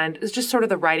and it's just sort of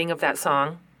the writing of that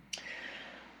song?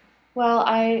 Well,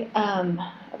 I've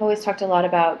always talked a lot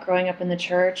about growing up in the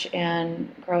church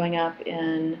and growing up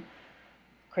in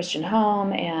Christian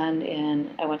home and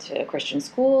I went to a Christian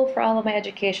school for all of my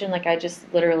education. Like I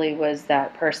just literally was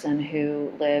that person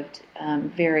who lived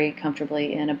very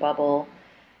comfortably in a bubble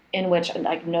in which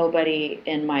like nobody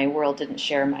in my world didn't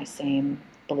share my same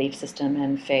belief system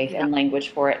and faith and language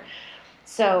for it.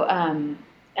 So, and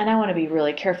I want to be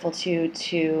really careful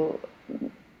to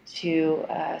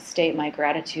state my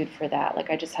gratitude for that. Like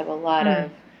I just have a lot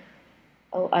of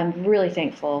I'm really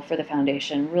thankful for the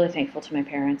foundation, really thankful to my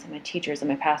parents and my teachers and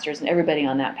my pastors and everybody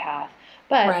on that path.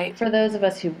 But for those of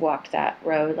us who've walked that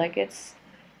road, like it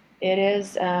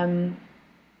is,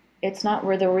 it's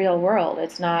not the real world.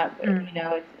 It's not,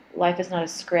 life is not a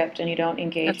script and you don't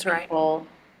engage people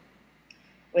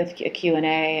with a Q&A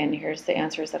and here's the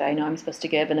answers that I know I'm supposed to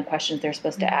give and the questions they're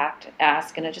supposed to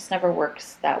ask. And it just never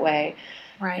works that way.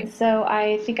 Right. And so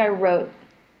I think I wrote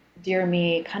Dear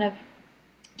Me kind of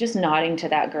just nodding to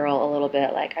that girl a little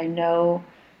bit. Like I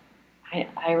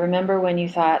remember when you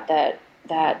thought that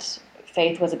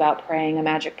faith was about praying a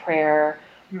magic prayer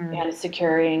and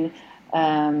securing,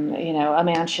 a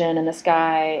mansion in the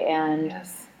sky. And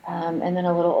then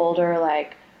a little older,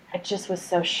 like I just was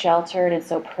so sheltered and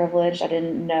so privileged. I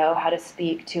didn't know how to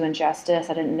speak to injustice.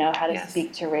 I didn't know how to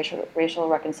speak to racial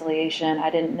reconciliation. I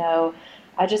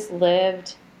just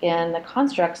lived in the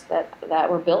constructs that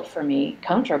were built for me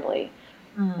comfortably.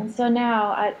 And so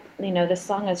now this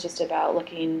song is just about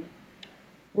looking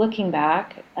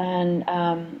back and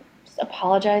just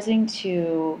apologizing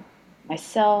to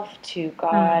myself, to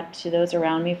God, to those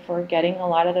around me for getting a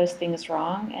lot of those things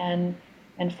wrong and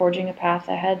forging a path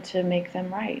ahead to make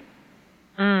them right.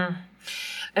 I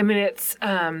mean, it's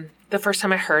the first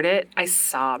time I heard it, I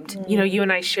sobbed. You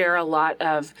and I share a lot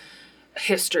of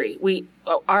history.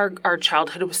 Our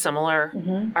childhood was similar.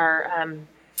 Our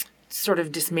sort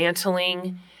of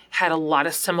dismantling had a lot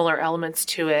of similar elements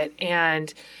to it.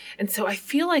 And so I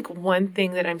feel like one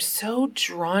thing that I'm so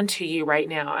drawn to you right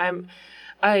now,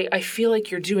 I feel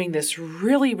like you're doing this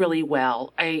really, really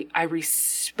well. I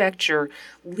respect your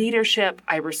leadership.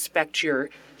 I respect your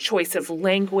choice of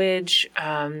language.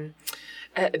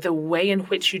 The way in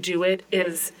which you do it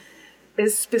is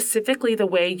specifically the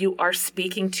way you are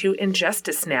speaking to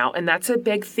injustice now. And that's a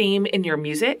big theme in your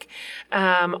music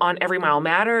on Every Mile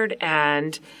Mattered.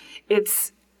 And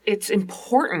it's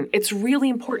important. It's really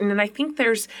important. And I think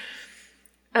there's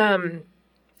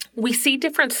we see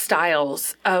different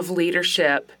styles of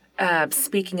leadership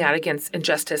speaking out against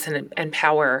injustice and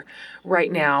power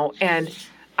right now. And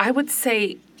I would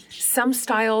say some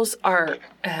styles are,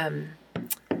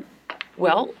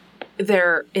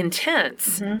 they're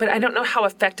intense, but I don't know how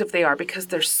effective they are because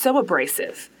they're so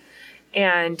abrasive,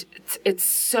 and it's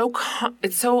so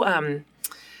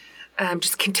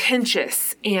just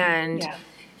contentious and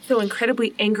so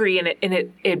incredibly angry, and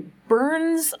it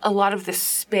burns a lot of the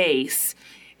space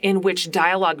in which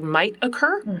dialogue might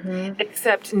occur,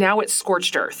 except now it's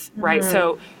scorched earth, right?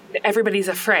 So everybody's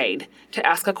afraid to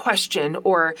ask a question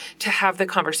or to have the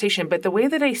conversation. But the way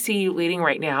that I see you leading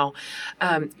right now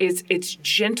is it's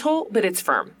gentle, but it's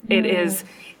firm.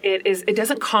 It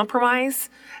doesn't compromise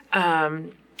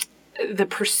the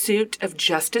pursuit of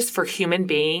justice for human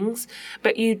beings,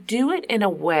 but you do it in a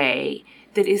way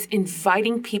that is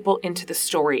inviting people into the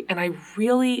story. And I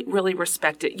really, really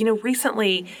respect it.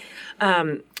 Recently,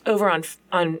 over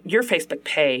on your Facebook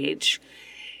page,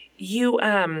 you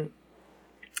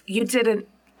did an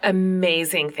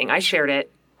amazing thing. I shared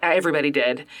it everybody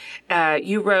did.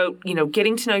 You wrote,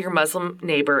 getting to know your Muslim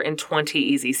neighbor in 20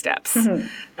 easy steps.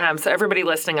 So everybody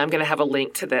listening, I'm going to have a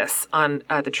link to this on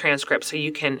the transcript so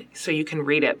you can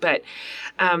read it. But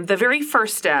the very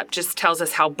first step just tells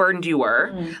us how burdened you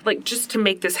were, like just to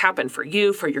make this happen for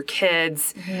you, for your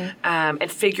kids,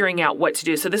 and figuring out what to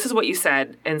do. So this is what you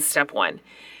said in step 1.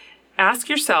 Ask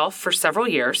yourself for several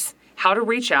years how to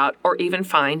reach out or even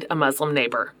find a Muslim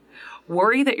neighbor.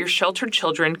 Worry that your sheltered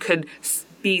children could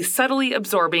be subtly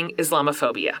absorbing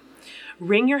Islamophobia.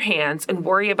 Wring your hands and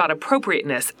worry about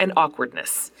appropriateness and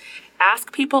awkwardness.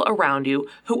 Ask people around you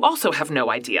who also have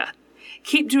no idea.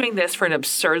 Keep doing this for an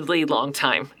absurdly long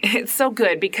time. It's so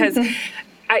good because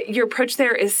your approach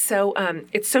there is so,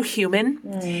 it's so human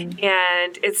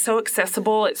and it's so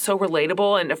accessible. It's so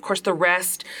relatable. And of course, the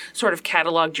rest sort of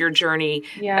cataloged your journey.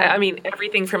 Yeah. I mean,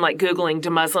 everything from like Googling, do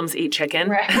Muslims eat chicken?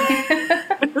 Right.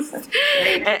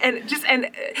 and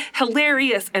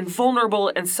hilarious and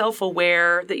vulnerable and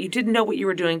self-aware that you didn't know what you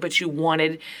were doing, but you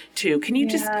wanted to. Can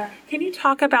you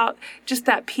talk about just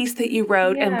that piece that you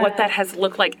wrote and what that has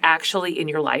looked like actually in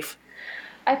your life?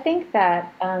 I think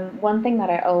that one thing that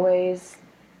I always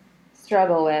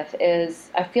struggle with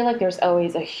is I feel like there's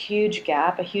always a huge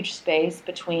gap, a huge space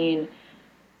between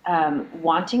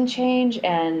wanting change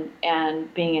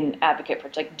and being an advocate for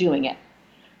like doing it.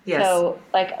 Yes. So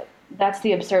like that's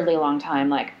the absurdly long time.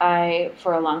 Like I,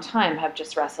 for a long time, have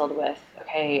just wrestled with,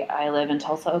 okay, I live in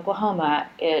Tulsa, Oklahoma.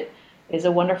 It is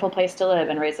a wonderful place to live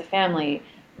and raise a family.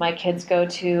 My kids go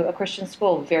to a Christian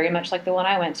school very much like the one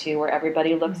I went to, where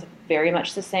everybody looks very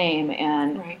much the same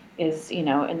and is, in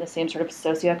the same sort of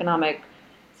socioeconomic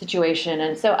situation.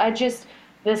 And so I just,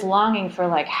 this longing for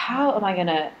like, how am I going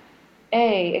to,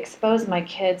 expose my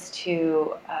kids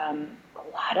to a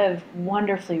lot of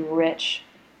wonderfully rich,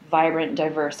 vibrant,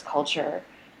 diverse culture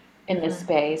in this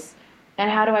space,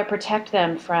 and how do I protect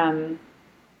them from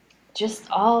just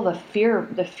all the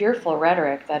fearful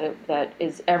rhetoric that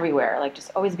is everywhere, like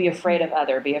just always be afraid of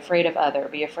other, be afraid of other,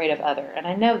 be afraid of other. And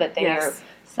I know that they are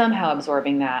somehow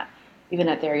absorbing that even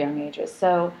at their young ages.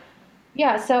 So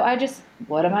I just,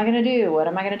 what am I going to do? What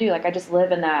am I going to do? Like I just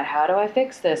live in that. How do I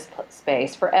fix this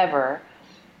space forever?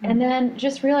 And then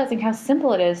just realizing how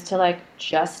simple it is to like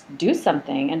just do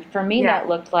something. And for me, that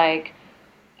looked like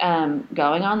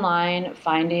going online,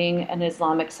 finding an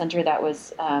Islamic center that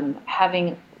was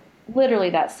having literally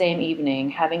that same evening,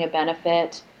 having a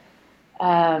benefit,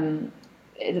 a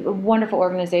wonderful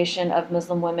organization of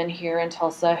Muslim women here in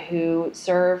Tulsa who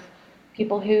serve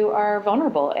people who are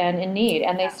vulnerable and in need.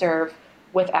 And they serve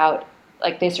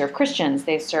they serve Christians,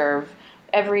 they serve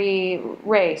every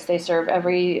race, they serve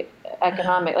every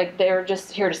economic, like they're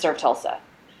just here to serve Tulsa.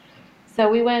 So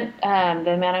we went,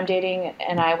 the man I'm dating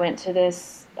and I went to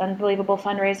this unbelievable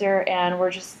fundraiser, and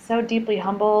we're just so deeply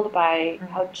humbled by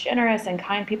how generous and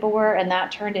kind people were. And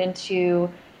that turned into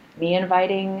me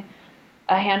inviting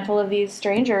a handful of these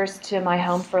strangers to my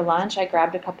home for lunch. I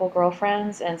grabbed a couple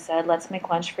girlfriends and said, let's make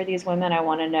lunch for these women. I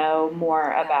want to know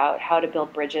more about how to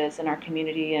build bridges in our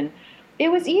community. And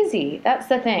it was easy. That's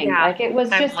the thing. Yeah, like it was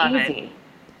just easy. It.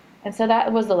 And so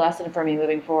that was the lesson for me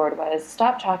moving forward, was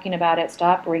stop talking about it.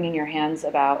 Stop wringing your hands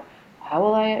about how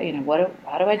will I,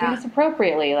 how do I do this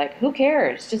appropriately? Like, who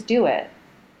cares? Just do it.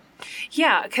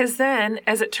 Yeah, because then,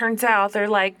 as it turns out, they're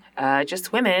like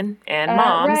just women and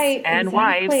moms and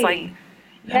wives. Like,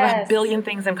 you have a billion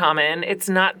things in common. It's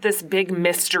not this big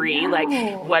mystery, like,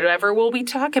 whatever will we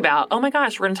talk about? Oh, my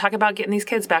gosh, we're going to talk about getting these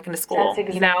kids back into school. That's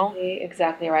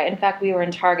exactly right. In fact, we were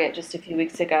in Target just a few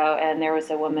weeks ago, and there was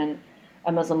a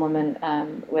Muslim woman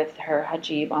with her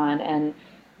hijab on, and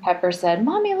Pepper said,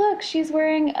 Mommy, look, she's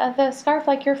wearing the scarf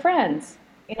like your friends.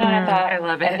 And I thought, I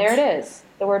love it. And there it is.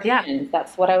 The word friends.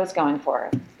 That's what I was going for.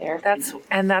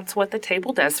 That's what the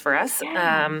table does for us.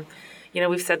 Yeah.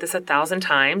 We've said this 1,000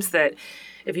 times that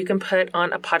if you can put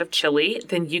on a pot of chili,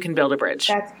 then you can build a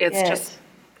bridge.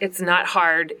 It's not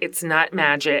hard. It's not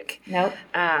magic. Nope.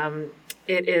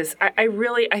 It is.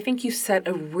 I think you set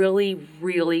a really,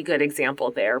 really good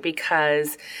example there,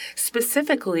 because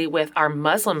specifically with our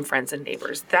Muslim friends and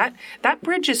neighbors, that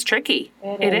bridge is tricky.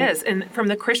 It is. And from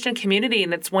the Christian community,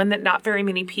 and it's one that not very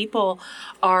many people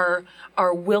are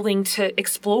willing to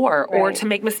explore or to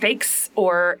make mistakes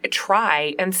or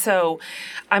try. And so,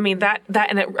 I mean, that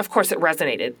and of course it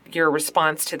resonated. Your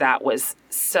response to that was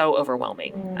so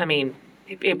overwhelming. I mean,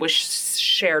 it was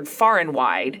shared far and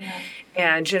wide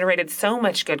and generated so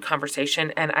much good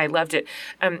conversation, and I loved it.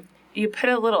 You put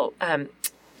a little,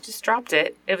 just dropped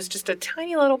it. It was just a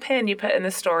tiny little pin you put in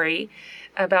the story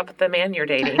about the man you're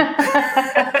dating.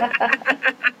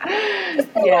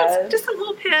 Yes. Just a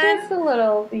little pin. Just a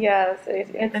little, yes.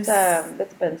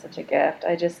 It's been such a gift.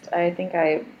 I think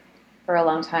I, for a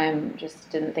long time, just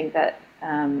didn't think that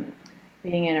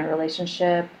being in a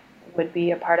relationship would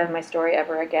be a part of my story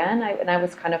ever again. And I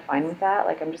was kind of fine with that.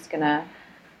 Like, I'm just gonna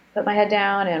put my head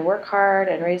down and work hard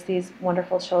and raise these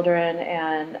wonderful children.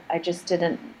 And I just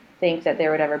didn't think that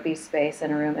there would ever be space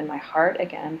and a room in my heart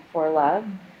again for love.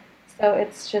 So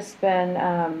it's just been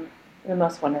the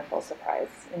most wonderful surprise.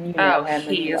 And you know him.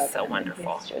 He is so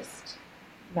wonderful. He's just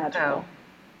magical.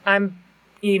 I'm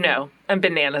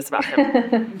bananas about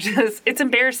him. It's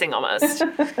embarrassing almost.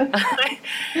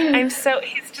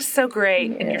 He's just so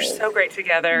great, and you're so great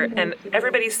together, and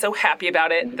everybody's so happy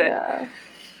about it that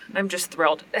I'm just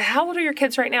thrilled. How old are your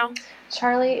kids right now?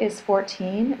 Charlie is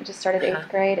 14, just started 8th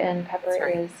grade, and Pepper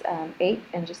is 8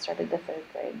 and just started the 3rd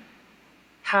grade.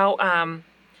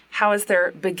 How is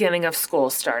their beginning of school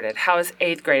started? How is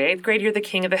 8th grade? 8th grade, you're the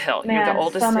king of the hill. Man, you're the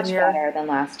oldest so much in your... better than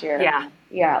last year. Yeah,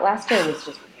 last year was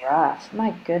just rough.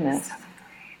 My goodness. 7th grade.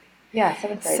 Yeah,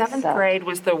 7th grade. 7th grade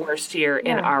was the worst year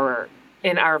in our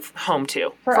home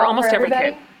too. For almost every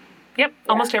everybody? kid. Yep,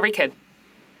 almost every kid.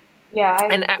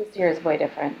 Yeah, this year is way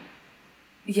different.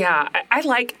 Yeah, I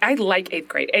like 8th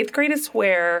grade. 8th grade is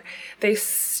where they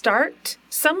start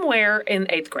somewhere in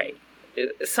 8th grade.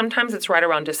 Sometimes it's right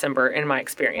around December in my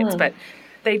experience, but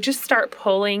they just start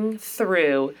pulling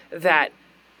through that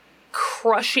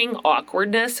crushing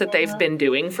awkwardness that they've been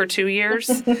doing for 2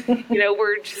 years.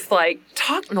 We're just like,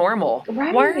 talk normal.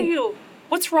 Right.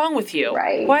 What's wrong with you?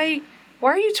 Right. Why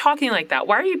are you talking like that?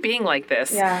 Why are you being like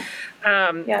this? Yeah.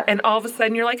 And all of a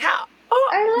sudden you're like, how?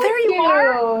 There you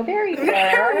are. There you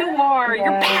are. Yes,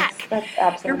 you're back. That's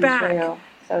absolutely You're back. true.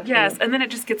 So true. Yes, and then it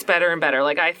just gets better and better.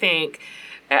 Like, I think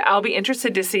I'll be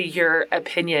interested to see your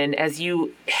opinion as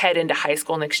you head into high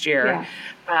school next year,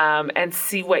 and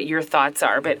see what your thoughts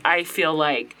are. But I feel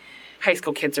like high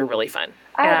school kids are really fun.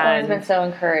 I've always been so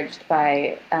encouraged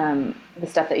by the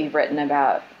stuff that you've written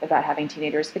about having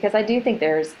teenagers, because I do think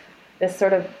there's this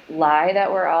sort of lie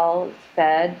that we're all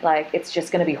fed, like it's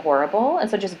just going to be horrible. And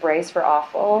so just brace for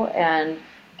awful and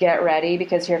get ready,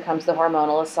 because here comes the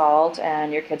hormonal assault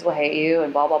and your kids will hate you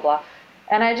and blah, blah, blah.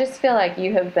 And I just feel like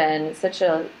you have been such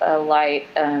a light,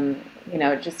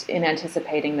 just in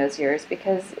anticipating those years,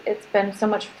 because it's been so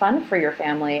much fun for your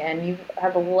family and you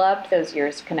have loved those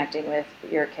years connecting with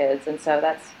your kids. And so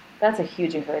that's a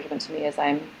huge encouragement to me as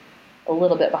I'm a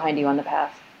little bit behind you on the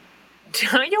path.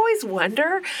 Don't you always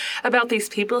wonder about these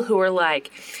people who are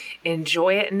like,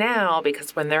 enjoy it now,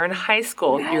 because when they're in high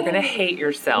school, you're going to hate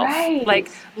yourself. Right. Like,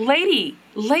 lady,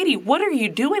 what are you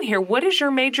doing here? What is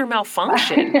your major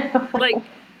malfunction? Like,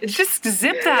 just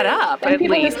zip that up. And at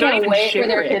people least. who can't Don't wait even for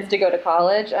their share kids to go to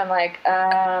college, I'm like,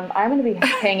 I'm going to be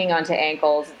hanging onto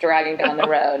ankles, dragging down the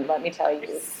road. Let me tell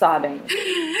you, sobbing.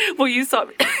 Well, you saw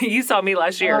me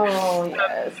last year. Oh,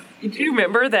 yes. Do you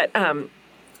remember that on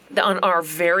our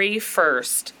very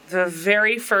first tour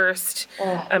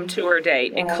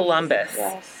date in Columbus,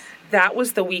 that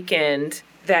was the weekend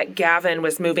that Gavin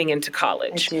was moving into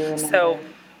college. I do remember. So,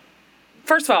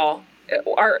 first of all,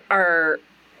 our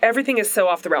everything is so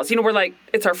off the rails. We're like,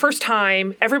 it's our first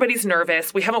time. Everybody's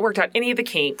nervous. We haven't worked out any of the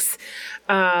kinks.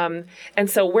 And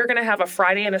so we're going to have a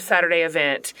Friday and a Saturday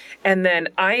event. And then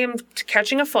I am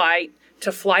catching a flight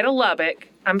to fly to Lubbock.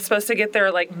 I'm supposed to get there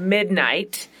at like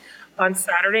midnight on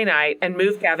Saturday night and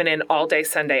move Gavin in all day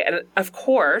Sunday. And of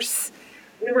course,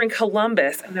 we were in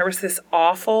Columbus and there was this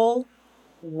awful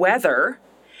weather.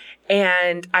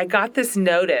 And I got this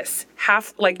notice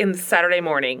in the Saturday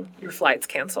morning, your flight's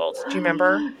canceled. Do you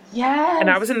remember? Yes. And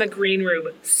I was in the green room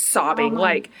sobbing,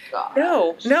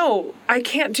 no, I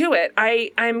can't do it.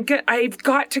 I've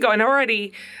got to go. And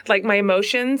already, my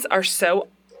emotions are so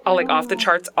off the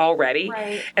charts already.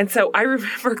 Right. And so I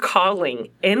remember calling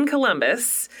in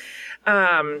Columbus,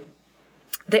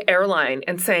 the airline,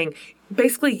 and saying,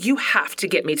 basically, you have to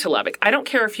get me to Lubbock. I don't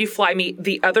care if you fly me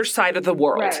the other side of the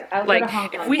world.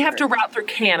 Right. If we have to route through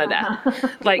Canada,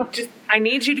 I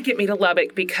need you to get me to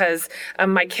Lubbock, because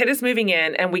my kid is moving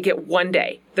in and we get 1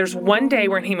 day. There's 1 day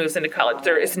when he moves into college.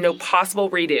 There is no possible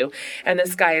redo. And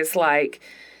this guy is like,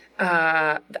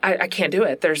 I can't do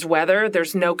it. There's weather.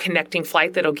 There's no connecting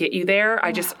flight that'll get you there.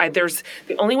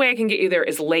 The only way I can get you there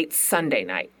is late Sunday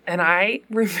night. And I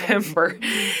remember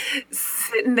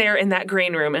sitting there in that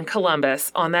green room in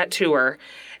Columbus on that tour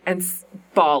and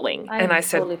bawling. And I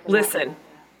said, listen,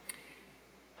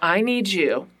 I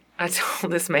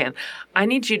told this man, I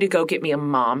need you to go get me a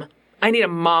mom. I need a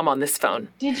mom on this phone.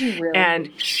 Did you really?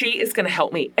 And she is going to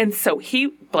help me. And so he,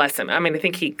 bless him, I mean, I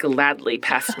think he gladly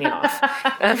passed me off.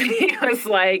 He was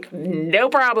like, no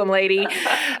problem, lady.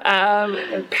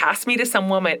 Passed me to some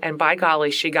woman. And by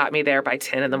golly, she got me there by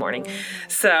 10 in the morning.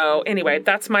 So anyway,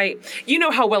 that's you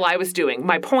know how well I was doing.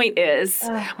 My point is,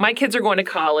 my kids are going to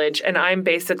college, and I'm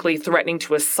basically threatening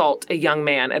to assault a young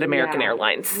man at American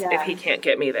Airlines if he can't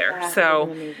get me there. That's so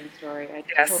an amazing story.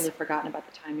 I'd totally forgotten about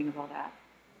the timing of all that.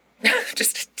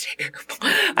 Just terrible.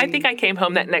 I think I came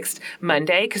home that next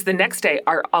Monday because the next day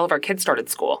all of our kids started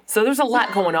school. So there's a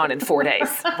lot going on in 4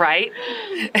 days, right?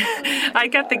 I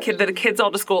got the kids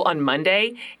all to school on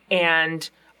Monday, and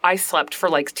I slept for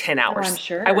like 10 hours. I'm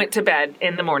sure. I went to bed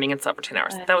in the morning and slept for 10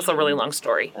 hours. That was a really long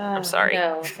story. I'm sorry.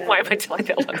 No, Why am I telling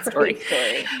that long story?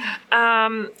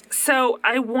 So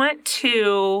I want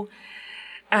to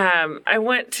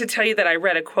tell you that I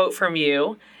read a quote from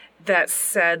you that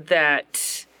said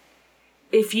that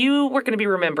if you were going to be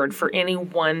remembered for any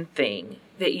one thing,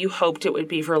 that you hoped it would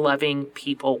be for loving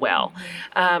people well.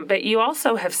 But you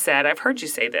also have said, I've heard you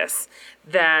say this,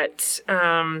 that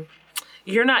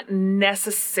you're not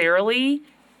necessarily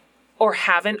or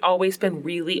haven't always been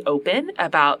really open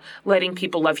about letting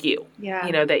people love you. Yeah.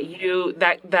 You know,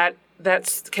 that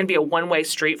can be a one-way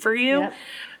street for you.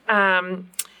 Yep.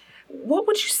 What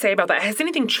would you say about that? Has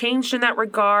anything changed in that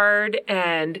regard?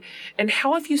 And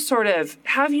how have you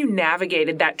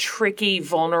navigated that tricky,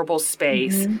 vulnerable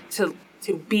space to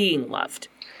being loved?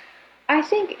 I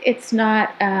think it's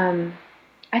not,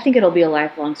 I think it'll be a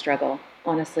lifelong struggle,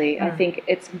 honestly. I think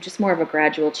it's just more of a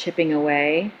gradual chipping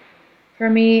away for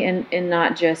me, and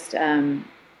not just, I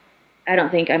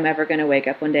don't think I'm ever going to wake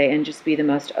up one day and just be the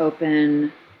most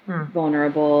open,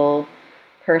 vulnerable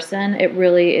person. It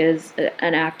really is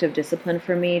an act of discipline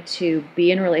for me to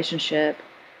be in a relationship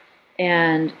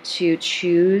and to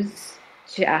choose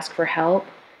to ask for help,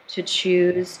 to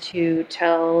choose to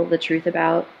tell the truth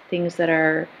about things that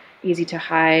are easy to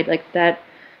hide, like that,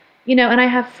 and I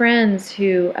have friends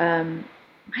who, I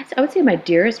would say my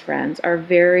dearest friends are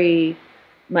very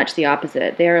much the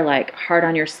opposite. They're like hard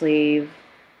on your sleeve,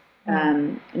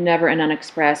 never an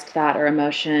unexpressed thought or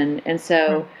emotion. And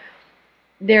so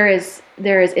there is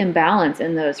imbalance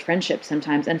in those friendships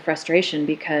sometimes, and frustration,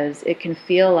 because it can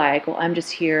feel like, well, I'm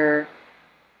just here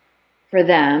for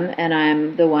them, and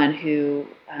I'm the one who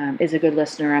is a good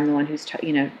listener. I'm the one who's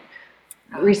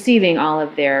receiving all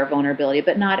of their vulnerability,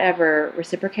 but not ever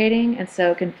reciprocating. And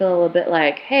so it can feel a little bit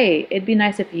like, hey, it'd be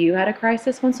nice if you had a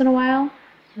crisis once in a while.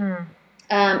 And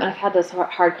I've had those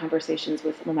hard conversations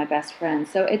with some of my best friends.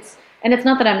 So it's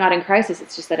not that I'm not in crisis.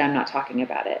 It's just that I'm not talking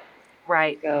about it.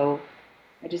 Right.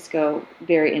 I just go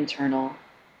very internal,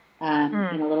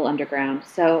 and a little underground.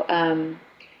 So,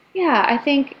 I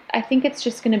think it's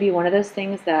just going to be one of those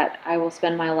things that I will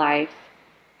spend my life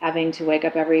having to wake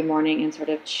up every morning and sort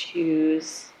of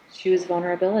choose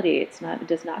vulnerability. It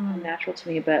does not come natural to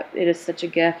me, but it is such a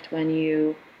gift when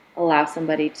you allow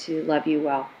somebody to love you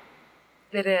well.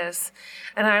 It is.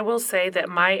 And I will say that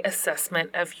my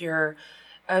assessment of your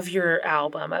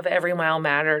album, of Every Mile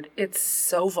Mattered, it's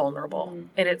so vulnerable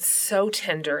and it's so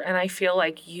tender. And I feel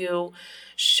like you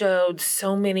showed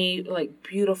so many like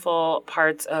beautiful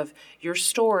parts of your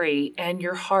story and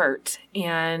your heart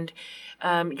and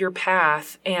your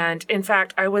path. And in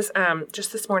fact, I was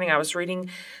just this morning, I was reading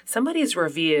somebody's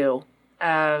review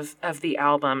of the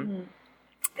album,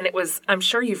 and it was, I'm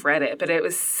sure you've read it, but it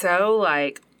was so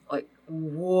like,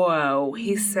 whoa.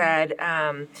 He said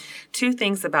 2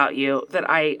 things about you that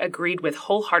I agreed with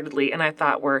wholeheartedly and I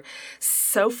thought were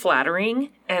so flattering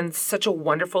and such a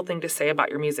wonderful thing to say about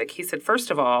your music. He said,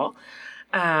 first of all,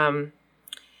 that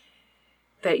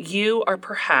you are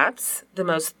perhaps the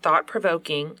most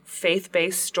thought-provoking,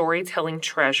 faith-based storytelling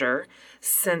treasure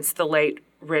since the late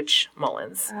Rich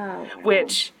Mullins,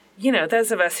 which,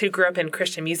 those of us who grew up in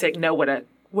Christian music know what a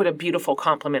beautiful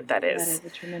compliment that is. That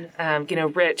is a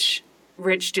tremendous.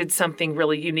 Rich did something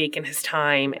really unique in his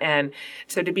time. And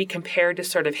so to be compared to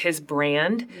sort of his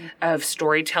brand of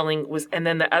storytelling and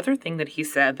then the other thing that he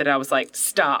said that I was like,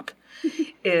 stop,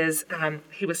 is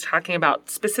he was talking about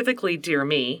specifically Dear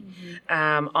Me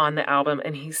on the album.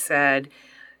 And he said,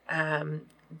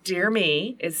 Dear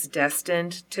Me is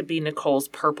destined to be Nicole's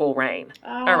Purple Rain.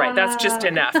 All right, that's just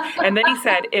enough. And then he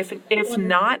said, if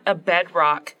not a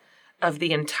bedrock of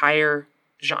the entire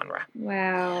genre.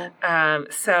 Wow.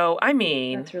 So, I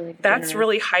mean, that's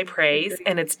really high praise,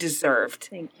 and it's deserved.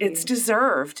 Thank you. It's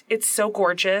deserved. It's so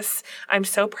gorgeous. I'm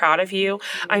so proud of you.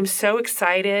 I'm so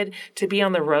excited to be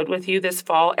on the road with you this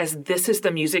fall, as this is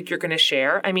the music you're going to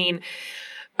share. I mean,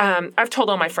 I've told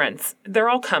all my friends, they're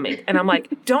all coming. And I'm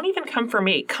like, don't even come for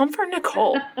me. Come for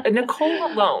Nicole.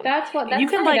 Nicole alone. That's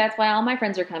why all my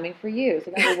friends are coming for you.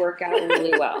 So that will work out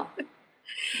really well.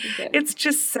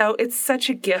 It's such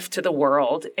a gift to the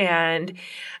world. And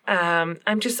I'm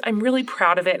really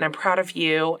proud of it, and I'm proud of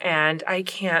you, and I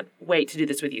can't wait to do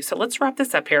this with you. So let's wrap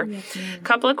this up here. Yes, ma'am. A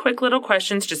couple of quick little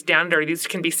questions, just down and dirty. These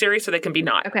can be serious or they can be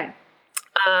not. Okay.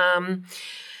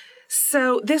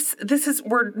 So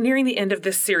we're nearing the end of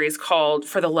this series called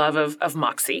For the Love of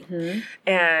Moxie. Mm-hmm.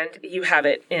 And you have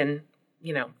it in,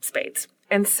 spades.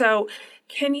 And so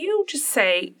can you just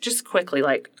say, just quickly,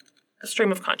 like a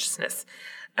stream of consciousness,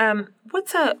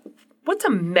 what's a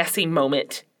messy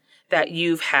moment that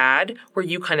you've had where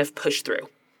you kind of push through?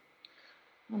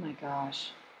 Oh my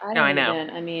gosh. I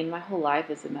know. My whole life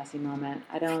is a messy moment.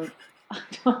 I don't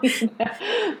even know.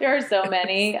 There are so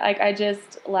many. Like I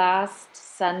just last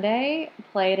Sunday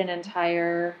played an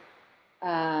entire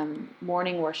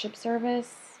morning worship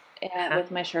service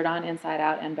with my shirt on inside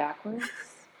out and backwards.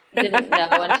 Didn't know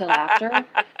until after.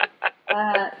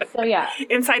 So yeah.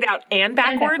 Inside out and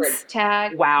backwards?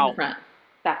 Tag. Wow. In the front.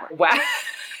 Backwards. Wow.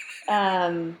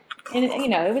 And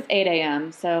it was 8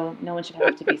 a.m., so no one should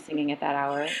have to be singing at that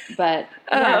hour. But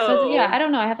yeah, I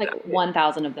don't know. I have like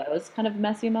 1,000 of those kind of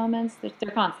messy moments.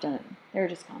 They're constant. They're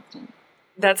just constant.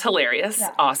 That's hilarious.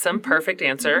 Yeah. Awesome. Mm-hmm. Perfect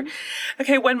answer. Mm-hmm.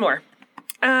 Okay, one more.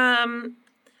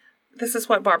 This is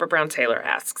what Barbara Brown Taylor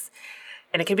asks,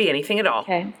 and it can be anything at all.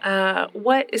 Okay.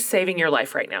 What is saving your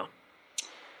life right now?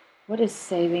 What is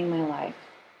saving my life?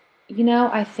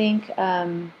 I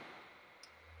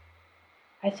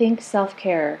think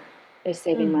self-care is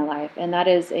saving my life. And that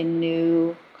is a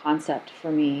new concept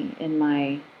for me in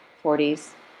my 40s.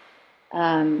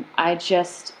 I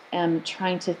just am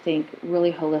trying to think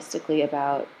really holistically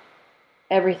about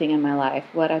everything in my life,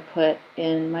 what I put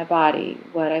in my body,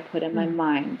 what I put in my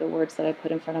mind, the words that I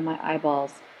put in front of my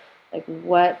eyeballs. Like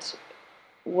what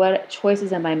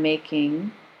choices am I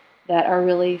making that are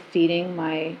really feeding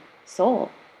my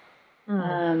soul?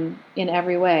 In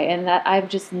every way. And that I've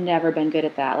just never been good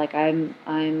at that. Like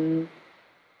I'm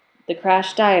the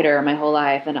crash dieter my whole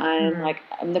life, and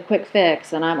I'm the quick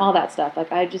fix, and I'm all that stuff.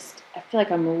 Like I feel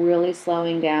like I'm really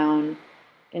slowing down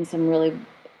in some really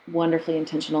wonderfully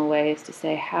intentional ways to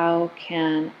say, how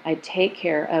can I take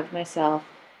care of myself,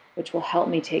 which will help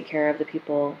me take care of the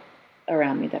people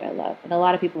around me that I love. And a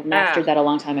lot of people mastered that a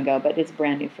long time ago, but it's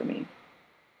brand new for me.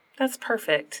 That's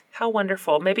perfect. How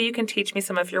wonderful. Maybe you can teach me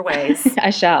some of your ways.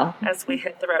 I shall. As we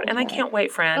hit the road. And I can't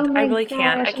wait, friend. I really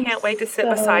can't. I can't wait to sit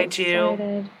beside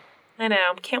you. I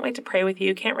know. Can't wait to pray with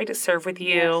you. Can't wait to serve with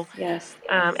you. Yes.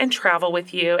 And travel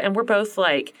with you. And we're both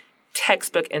like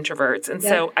textbook introverts. And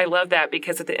so I love that,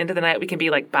 because at the end of the night, we can be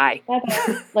like, bye. Bye.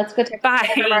 Let's go take bye.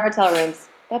 our hotel rooms.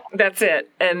 That's it.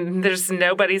 And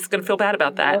nobody's going to feel bad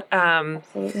about that.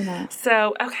 Absolutely not.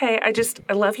 So, okay. I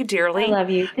love you dearly. I love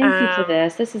you. Thank you for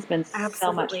this. This has been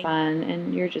so much fun.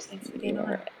 And you're just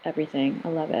everything. I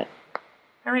love it.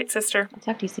 All right, sister. I'll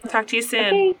talk to you soon. Talk to you soon.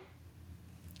 Okay.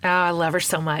 Oh, I love her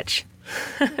so much.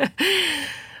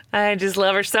 I just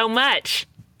love her so much.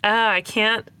 Oh, I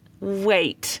can't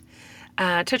wait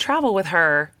to travel with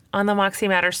her on the Moxie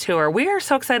Matters Tour. We are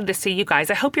so excited to see you guys.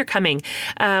 I hope you're coming.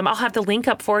 I'll have the link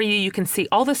up for you. You can see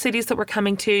all the cities that we're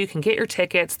coming to. You can get your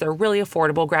tickets. They're really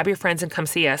affordable. Grab your friends and come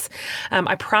see us.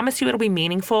 I promise you it'll be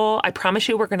meaningful. I promise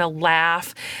you we're going to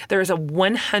laugh. There is a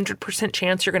 100%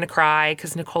 chance you're going to cry,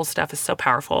 because Nicole's stuff is so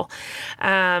powerful.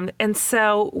 And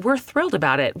so we're thrilled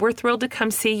about it. We're thrilled to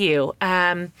come see you.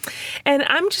 And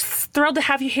I'm just thrilled to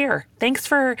have you here. Thanks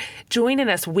for joining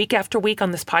us week after week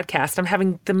on this podcast. I'm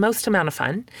having the most amount of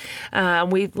fun.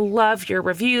 We love your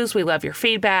reviews. We love your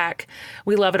feedback.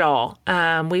 We love it all.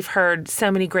 We've heard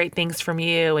so many great things from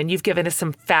you, and you've given us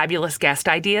some fabulous guest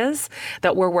ideas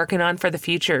that we're working on for the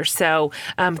future. So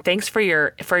thanks for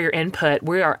your input.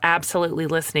 We are absolutely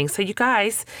listening. So you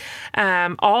guys,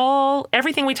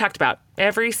 everything we talked about,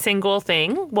 every single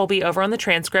thing will be over on the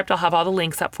transcript. I'll have all the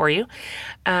links up for you.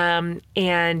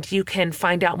 And you can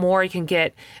find out more. You can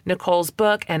get Nicole's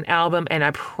book and album, and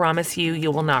I promise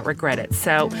you will not regret it.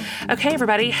 So, okay,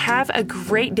 everybody, have a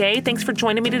great day. Thanks for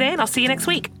joining me today, and I'll see you next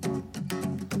week.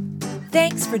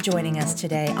 Thanks for joining us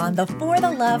today on the For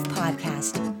the Love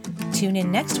podcast. Tune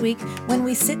in next week when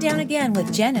we sit down again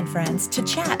with Jen and friends to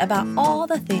chat about all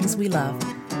the things we love.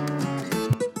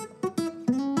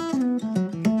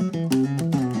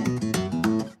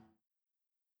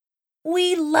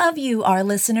 We love you, our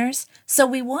listeners, so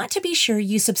we want to be sure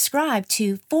you subscribe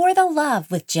to For the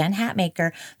Love with Jen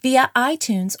Hatmaker via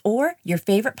iTunes or your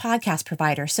favorite podcast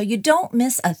provider so you don't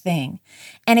miss a thing.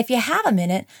 And if you have a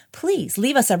minute, please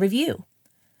leave us a review.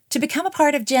 To become a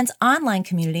part of Jen's online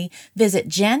community, visit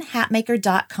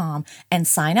jenhatmaker.com and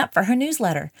sign up for her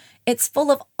newsletter. It's full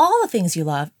of all the things you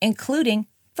love, including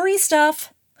free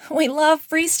stuff. We love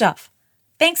free stuff.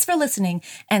 Thanks for listening,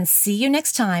 and see you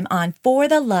next time on For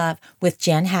the Love with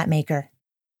Jen Hatmaker.